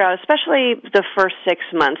figure out, especially the first 6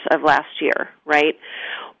 months of last year, right?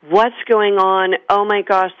 What's going on? Oh my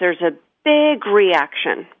gosh, there's a big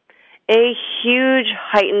reaction, a huge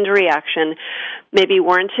heightened reaction, maybe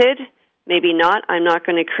warranted, maybe not. I'm not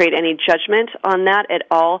going to create any judgment on that at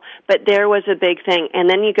all, but there was a big thing. And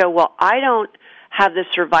then you go, well, I don't have the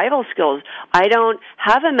survival skills. I don't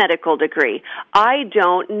have a medical degree. I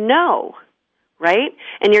don't know, right?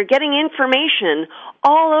 And you're getting information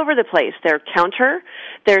all over the place. They're counter.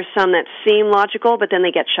 There's some that seem logical, but then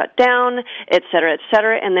they get shut down, et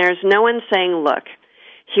cetera, and there's no one saying, look,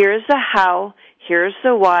 here's the how, here's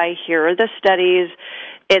the why, here are the studies,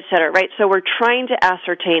 et cetera, right? So we're trying to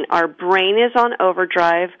ascertain. Our brain is on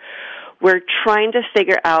overdrive. We're trying to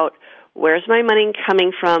figure out, where's my money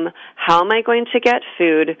coming from? How am I going to get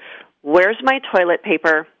food? Where's my toilet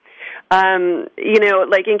paper?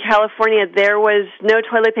 Like in California, there was no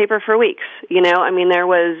toilet paper for weeks. There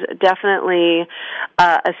was definitely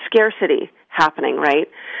a scarcity happening, right?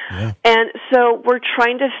 Yeah. And so we're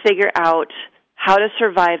trying to figure out how to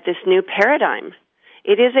survive this new paradigm.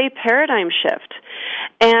 It is a paradigm shift.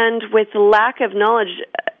 And with lack of knowledge,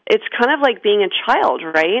 it's kind of like being a child,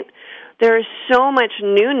 right? There is so much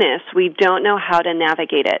newness, we don't know how to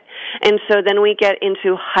navigate it. And so then we get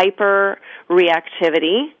into hyper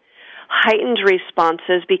reactivity, heightened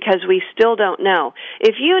responses, because we still don't know.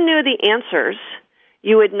 If you knew the answers,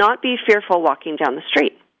 you would not be fearful walking down the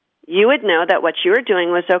street. You would know that what you were doing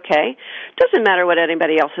was okay. Doesn't matter what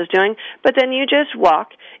anybody else is doing, but then you just walk.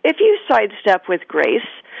 If you sidestep with grace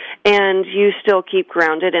and you still keep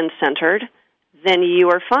grounded and centered, then you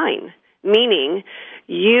are fine, meaning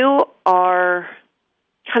you are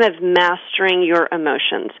kind of mastering your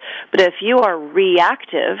emotions. But if you are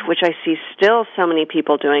reactive, which I see still so many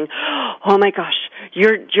people doing, oh my gosh,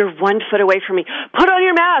 you're 1 foot away from me, put on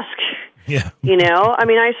your mask. Yeah.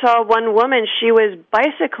 I saw one woman, she was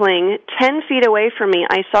bicycling 10 feet away from me.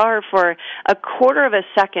 I saw her for a quarter of a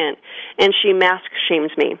second, and she mask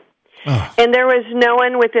shamed me. Oh. And there was no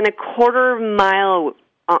one within a quarter mile,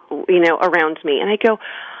 around me. And I go,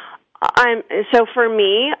 so for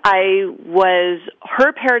me,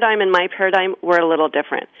 her paradigm and my paradigm were a little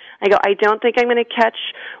different. I go, I don't think I'm going to catch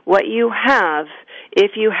what you have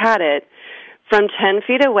if you had it from 10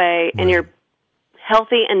 feet away, and you're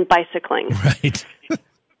healthy and bicycling. Right.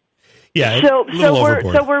 Yeah. So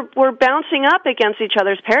we're bouncing up against each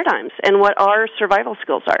other's paradigms and what our survival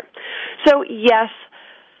skills are. So yes,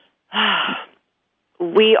 I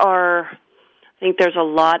think there's a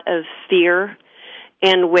lot of fear,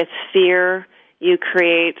 and with fear you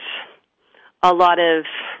create a lot of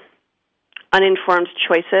uninformed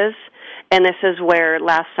choices. And this is where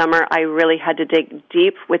last summer I really had to dig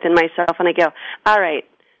deep within myself, and I go, all right,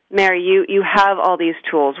 Mary, you have all these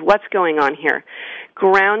tools. What's going on here?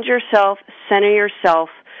 Ground yourself, center yourself.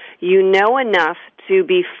 You know enough to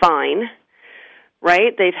be fine,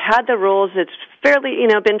 right? They've had the rules. It's fairly,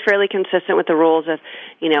 been fairly consistent with the rules of,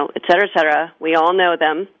 et cetera, et cetera. We all know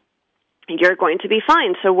them. You're going to be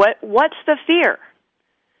fine. So what's the fear?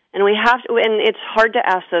 And and it's hard to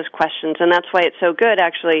ask those questions, and that's why it's so good,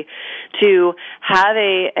 actually, to have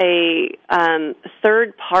a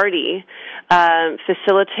third-party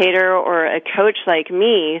facilitator or a coach like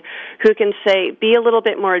me who can be a little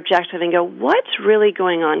bit more objective and go, what's really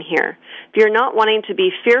going on here? If you're not wanting to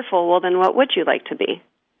be fearful, well, then what would you like to be?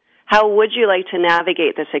 How would you like to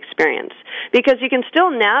navigate this experience? Because you can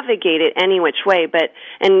still navigate it any which way,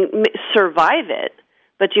 and survive it.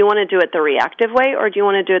 But do you want to do it the reactive way, or do you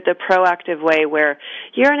want to do it the proactive way where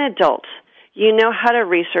you're an adult? You know how to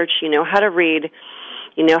research, you know how to read,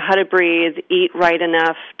 you know how to breathe, eat right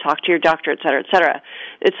enough, talk to your doctor, et cetera, et cetera.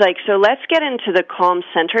 It's like, so let's get into the calm,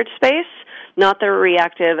 centered space, not the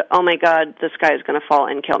reactive, oh my God, the sky is going to fall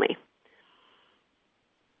and kill me.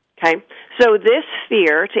 Okay? So this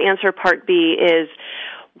fear, to answer part B, is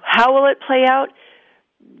how will it play out?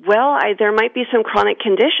 Well, there might be some chronic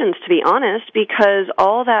conditions, to be honest, because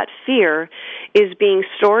all that fear is being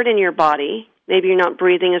stored in your body. Maybe you're not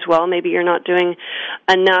breathing as well. Maybe you're not doing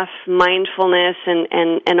enough mindfulness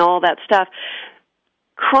and all that stuff.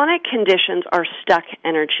 Chronic conditions are stuck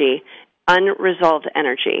energy, unresolved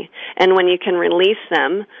energy. And when you can release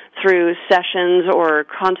them through sessions or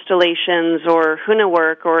constellations or Huna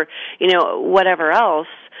work or, whatever else,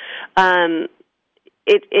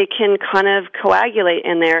 it can kind of coagulate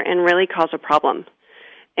in there and really cause a problem.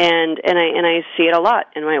 And I see it a lot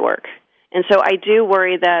in my work. And so I do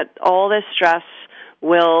worry that all this stress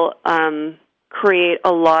will create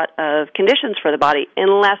a lot of conditions for the body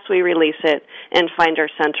unless we release it and find our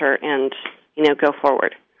center and, go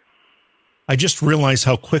forward. I just realized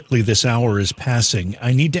how quickly this hour is passing.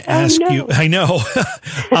 I need to ask you, I know,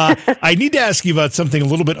 I need to ask you about something a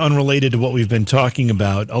little bit unrelated to what we've been talking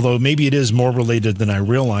about, although maybe it is more related than I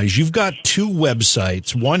realize. You've got two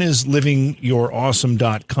websites. One is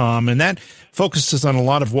livingyourawesome.com, and that focuses on a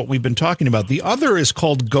lot of what we've been talking about. The other is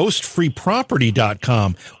called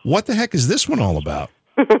ghostfreeproperty.com. What the heck is this one all about?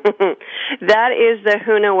 That is the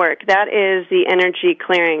Huna work. That is the energy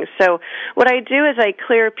clearing. So what I do is I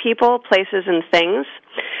clear people, places, and things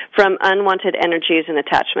from unwanted energies and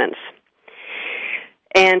attachments.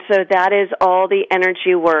 And so that is all the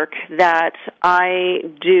energy work that I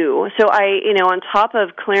do. So on top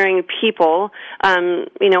of clearing people,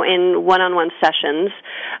 in one-on-one sessions,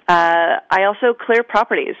 I also clear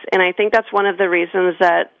properties. And I think that's one of the reasons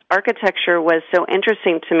that architecture was so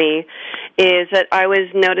interesting to me is that I was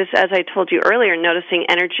as I told you earlier, noticing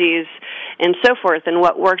energies and so forth and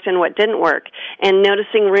what worked and what didn't work, and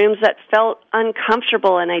noticing rooms that felt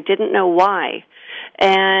uncomfortable and I didn't know why.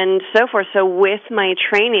 And so forth. So with my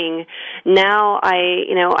training, now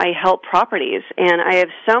I help properties, and I have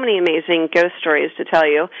so many amazing ghost stories to tell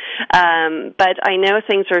you. But I know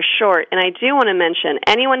things are short, and I do want to mention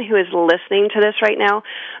anyone who is listening to this right now,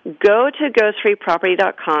 go to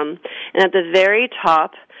ghostfreeproperty.com, and at the very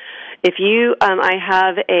top, if you, I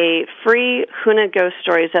have a free Huna Ghost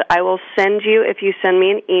Stories that I will send you if you send me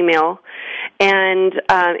an email, and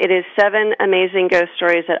it is 7 amazing ghost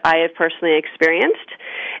stories that I have personally experienced,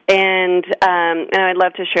 and I'd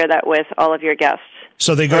love to share that with all of your guests.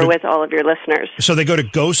 So they go with all of your listeners. So they go to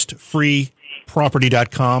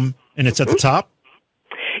ghostfreeproperty.com, and it's at the top?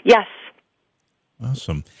 Yes.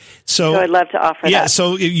 Awesome. So I'd love to offer that. Yeah,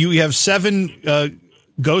 so you have 7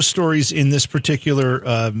 ghost stories in this particular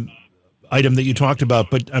item that you talked about,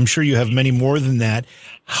 but I'm sure you have many more than that.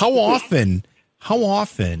 How often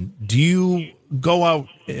do you go out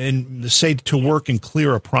and say to work and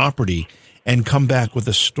clear a property and come back with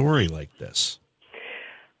a story like this?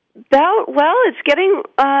 It's getting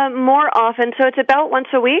more often, so it's about once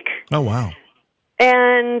a week. Oh, wow.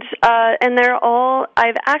 And they're all,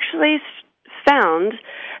 I've actually found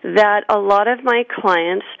that a lot of my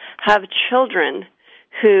clients have children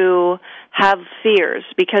who have fears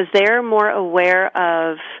because they're more aware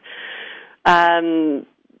of,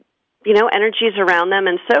 energies around them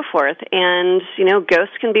and so forth. And,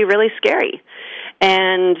 ghosts can be really scary.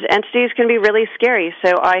 And entities can be really scary.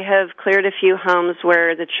 So I have cleared a few homes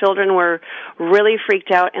where the children were really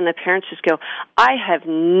freaked out and the parents just go, I have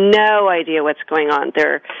no idea what's going on.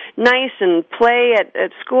 They're nice and play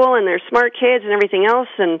at school and they're smart kids and everything else,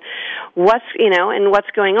 and what's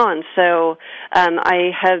going on. So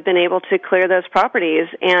I have been able to clear those properties,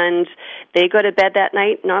 and they go to bed that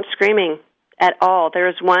night not screaming at all.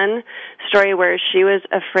 There's one story where she was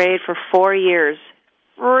afraid for 4 years,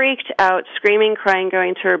 freaked out, screaming, crying,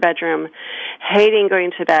 going to her bedroom, hating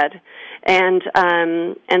going to bed. And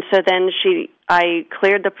so then I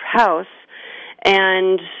cleared the house,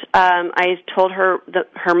 And I told her,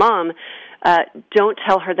 her mom, don't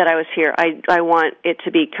tell her that I was here. I want it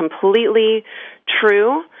to be completely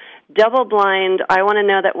true, double blind. I want to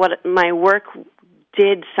know that what my work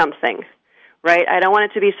did something, right? I don't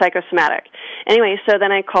want it to be psychosomatic. Anyway, so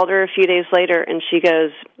then I called her a few days later, and she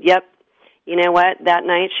goes, yep, you know what? That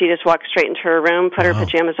night, she just walked straight into her room, put her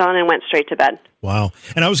pajamas on, and went straight to bed. Wow.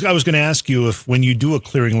 And I was going to ask you if, when you do a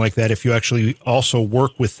clearing like that, if you actually also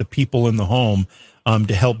work with the people in the home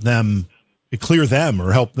to help them clear them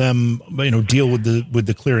or help them, deal with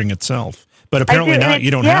the clearing itself. But apparently not. You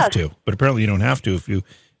don't have to. But apparently you don't have to if you,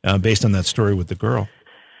 based on that story with the girl.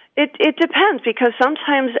 It depends, because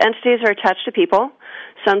sometimes entities are attached to people,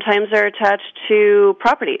 sometimes they're attached to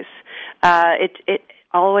properties. It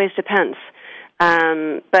always depends.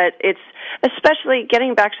 But it's, especially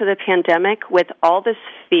getting back to the pandemic with all this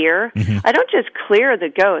fear, I don't just clear the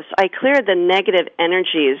ghosts, I clear the negative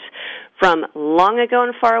energies from long ago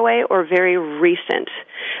and far away or very recent.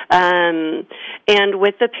 And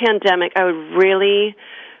with the pandemic, I would really,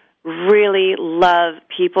 really love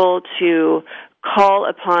people to call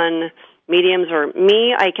upon mediums or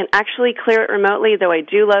me. I can actually clear it remotely, though I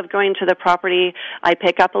do love going to the property. I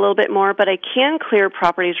pick up a little bit more, but I can clear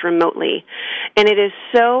properties remotely. And it is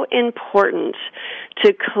so important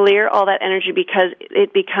to clear all that energy because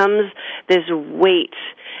it becomes this weight.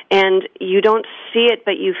 And you don't see it,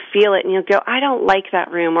 but you feel it, and you'll go, I don't like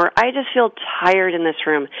that room, or I just feel tired in this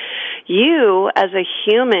room. You, as a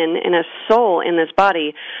human and a soul in this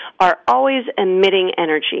body, are always emitting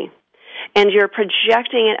energy. And you're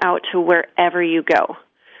projecting it out to wherever you go.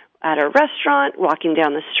 At a restaurant, walking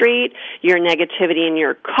down the street, your negativity in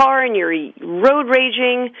your car, and your road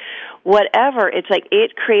raging, whatever. It's like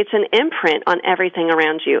it creates an imprint on everything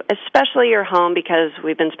around you, especially your home, because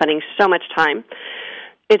we've been spending so much time.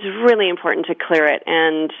 It's really important to clear it,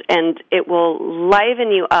 and it will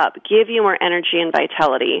liven you up, give you more energy and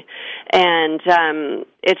vitality. And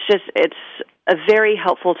it's a very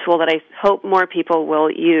helpful tool that I hope more people will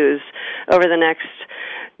use over the next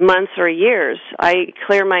months or years. I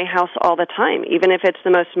clear my house all the time, even if it's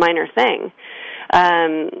the most minor thing.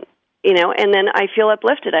 And then I feel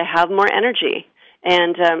uplifted. I have more energy.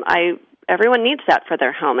 And everyone needs that for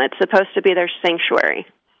their home. It's supposed to be their sanctuary.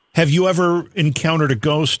 Have you ever encountered a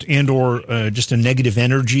ghost and or just a negative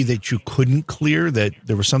energy that you couldn't clear, that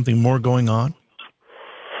there was something more going on?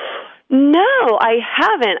 No, I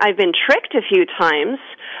haven't. I've been tricked a few times.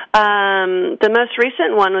 The most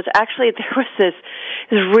recent one was actually, there was this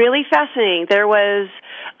really fascinating. There was,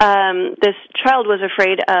 this child was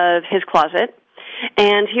afraid of his closet,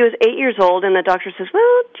 and he was 8 years old, and the doctor says, well,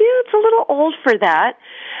 it's a little old for that.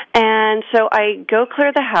 And so I go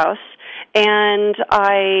clear the house, and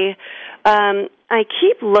I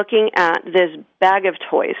keep looking at this bag of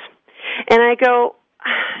toys, and I go,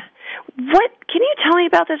 what, can you tell me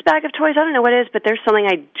about this bag of toys? I don't know what it is, but there's something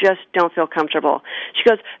I just don't feel comfortable. She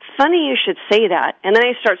goes, funny you should say that. And then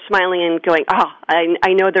I start smiling and going,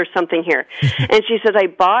 I know there's something here. And she says, I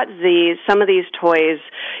bought some of these toys,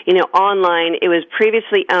 online. It was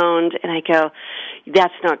previously owned. And I go,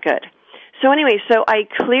 that's not good. So anyway, I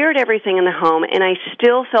cleared everything in the home, and I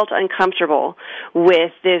still felt uncomfortable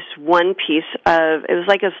with this one piece of, it was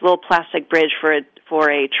like this little plastic bridge for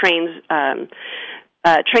a train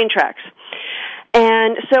tracks.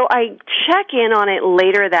 And so I check in on it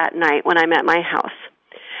later that night when I'm at my house.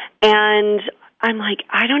 And I'm like,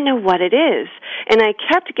 I don't know what it is. And I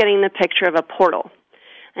kept getting the picture of a portal.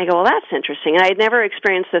 I go, well, that's interesting. And I had never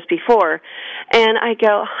experienced this before. And I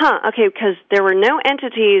go, okay, because there were no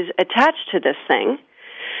entities attached to this thing,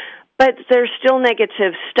 but there's still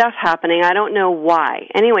negative stuff happening. I don't know why.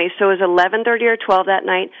 Anyway, so it was 11:30 or 12 that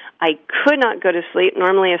night. I could not go to sleep.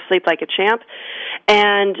 Normally I sleep like a champ.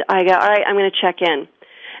 And I go, all right, I'm going to check in.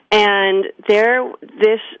 And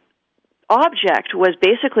this object was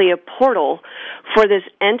basically a portal for this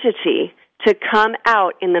entity to come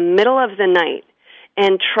out in the middle of the night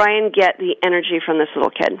and try and get the energy from this little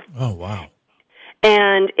kid. Oh, wow.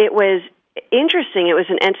 And it was interesting. It was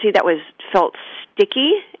an entity that felt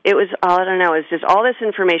sticky. It was, I don't know, it was just all this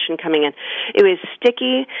information coming in. It was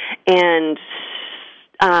sticky and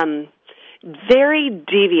very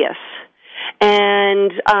devious.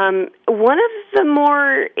 And one of the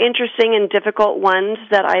more interesting and difficult ones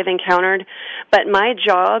that I've encountered, but my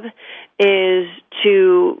job is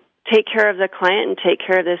to take care of the client and take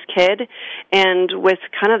care of this kid, and with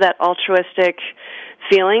kind of that altruistic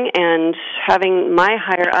feeling and having my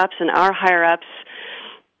higher-ups and our higher-ups,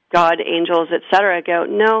 God, angels, etc., go,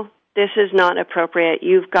 no, this is not appropriate.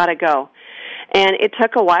 You've got to go. And it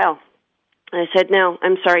took a while. And I said, no,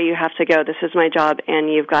 I'm sorry, you have to go. This is my job,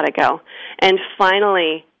 and you've got to go. And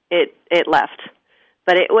finally, it left.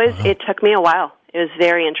 But it took me a while. It was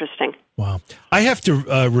very interesting. Wow. I have to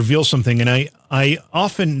reveal something, and I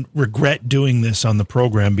often regret doing this on the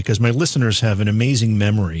program because my listeners have an amazing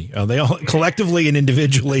memory. They all collectively and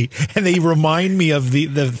individually, and they remind me of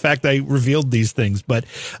the fact I revealed these things. But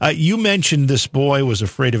you mentioned this boy was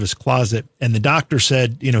afraid of his closet, and the doctor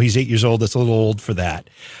said, he's 8 years old. That's a little old for that.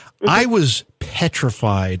 Mm-hmm. I was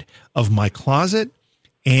petrified of my closet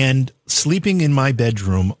and sleeping in my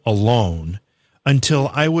bedroom alone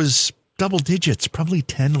until I was double digits, probably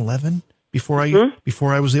 10, 11, before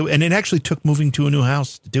I was able, and it actually took moving to a new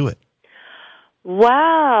house to do it.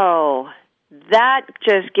 Wow. That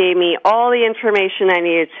just gave me all the information I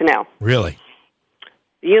needed to know. Really?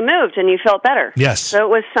 You moved and you felt better. Yes. So it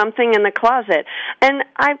was something in the closet. And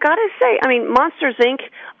I've got to say, Monsters, Inc.,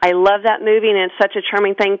 I love that movie and it's such a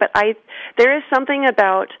charming thing, but there is something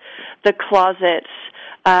about the closets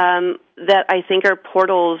that I think are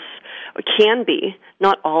portals, can be.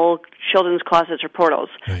 Not all children's closets are portals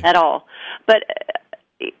at all. But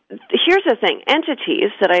here's the thing.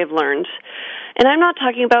 Entities that I've learned, and I'm not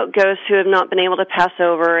talking about ghosts who have not been able to pass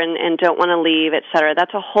over and don't want to leave, et cetera.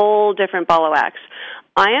 That's a whole different ball of wax.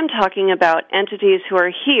 I am talking about entities who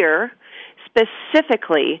are here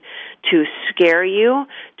specifically to scare you,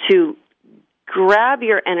 to grab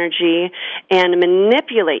your energy and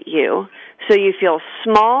manipulate you so you feel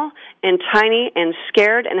small and tiny and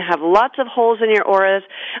scared and have lots of holes in your auras.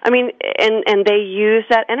 And they use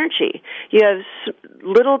that energy. You have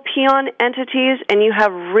little peon entities and you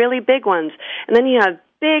have really big ones. And then you have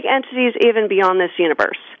big entities even beyond this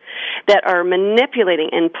universe that are manipulating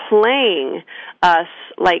and playing us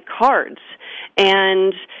like cards.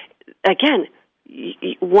 And again,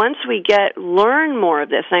 once we learn more of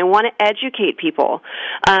this, and I want to educate people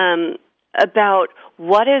about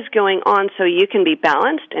what is going on so you can be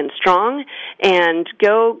balanced and strong and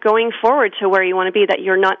going forward to where you want to be, that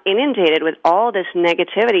you're not inundated with all this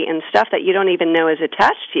negativity and stuff that you don't even know is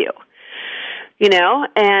attached to you.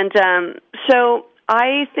 And so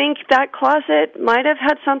I think that closet might have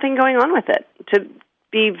had something going on with it, to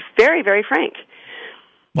be very, very frank.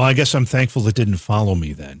 Well, I guess I'm thankful it didn't follow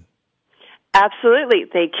me then. Absolutely.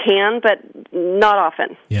 They can, but not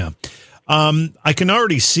often. Yeah. I can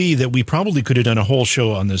already see that we probably could have done a whole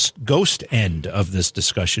show on this ghost end of this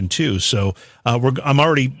discussion too. So I'm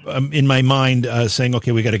already in my mind saying,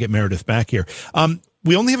 okay, we got to get Meredith back here.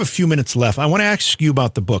 We only have a few minutes left. I want to ask you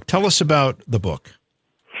about the book. Tell us about the book.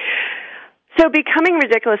 So Becoming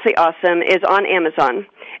Ridiculously Awesome is on Amazon.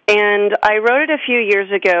 And I wrote it a few years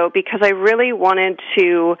ago because I really wanted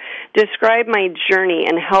to describe my journey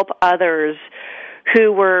and help others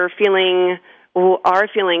who are feeling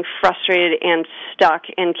frustrated and stuck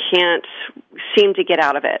and can't seem to get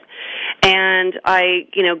out of it. And I,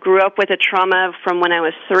 grew up with a trauma from when I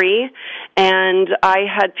was 3, and I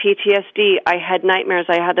had PTSD, I had nightmares,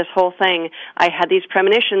 I had this whole thing, I had these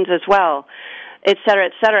premonitions as well, et cetera,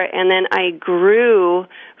 et cetera. And then I grew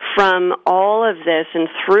from all of this and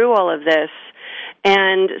through all of this.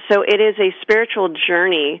 And so it is a spiritual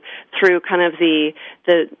journey through kind of the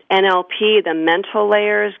NLP, the mental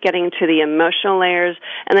layers, getting to the emotional layers,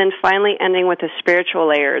 and then finally ending with the spiritual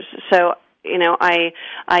layers. So,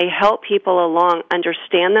 I help people along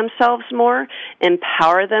understand themselves more,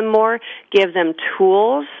 empower them more, give them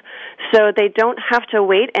tools so they don't have to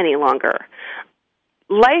wait any longer.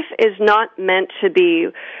 Life is not meant to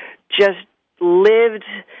be just lived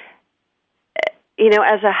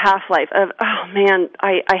as a half-life of, oh, man,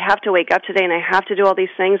 I have to wake up today and I have to do all these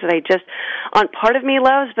things that part of me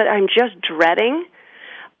loves, but I'm just dreading.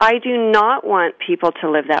 I do not want people to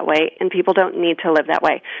live that way, and people don't need to live that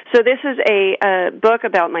way. So this is a book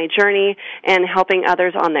about my journey and helping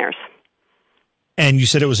others on theirs. And you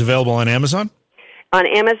said it was available on Amazon? On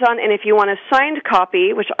Amazon, and if you want a signed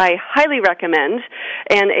copy, which I highly recommend,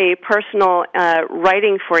 and a personal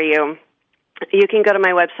writing for you, you can go to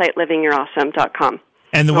my website, livingyourawesome.com.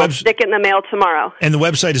 And I'll stick it in the mail tomorrow. And the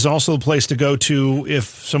website is also the place to go to if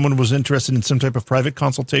someone was interested in some type of private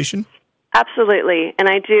consultation? Absolutely. And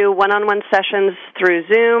I do one-on-one sessions through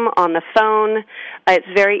Zoom, on the phone. It's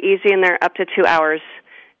very easy, and they're up to 2 hours.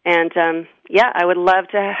 And, I would love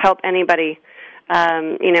to help anybody,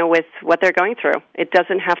 with what they're going through. It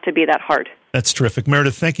doesn't have to be that hard. That's terrific.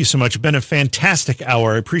 Meredith, thank you so much. It's been a fantastic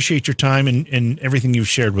hour. I appreciate your time and everything you've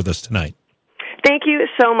shared with us tonight. Thank you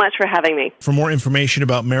so much for having me. For more information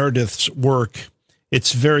about Meredith's work,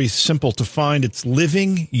 it's very simple to find. It's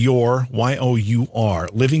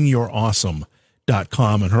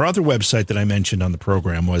livingyourawesome.com. And her other website that I mentioned on the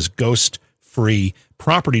program was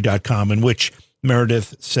riskfreeproperty.com, in which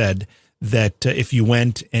Meredith said that if you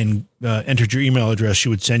went and entered your email address, she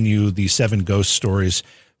would send you the 7 ghost stories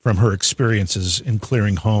from her experiences in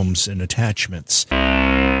clearing homes and attachments.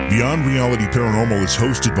 Beyond Reality Paranormal is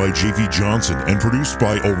hosted by J.V. Johnson and produced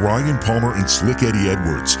by Orion Palmer and Slick Eddie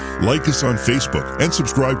Edwards. Like us on Facebook and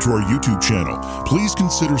subscribe to our YouTube channel. Please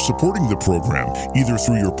consider supporting the program either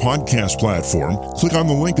through your podcast platform, click on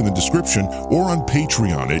the link in the description, or on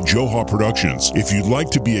Patreon at Joha Productions. If you'd like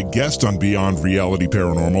to be a guest on Beyond Reality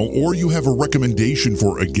Paranormal, or you have a recommendation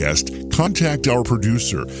for a guest, contact our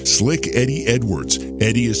producer, Slick Eddie Edwards.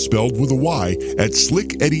 Eddie is spelled with a Y, at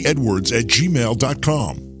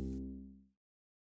slickeddieedwards@gmail.com.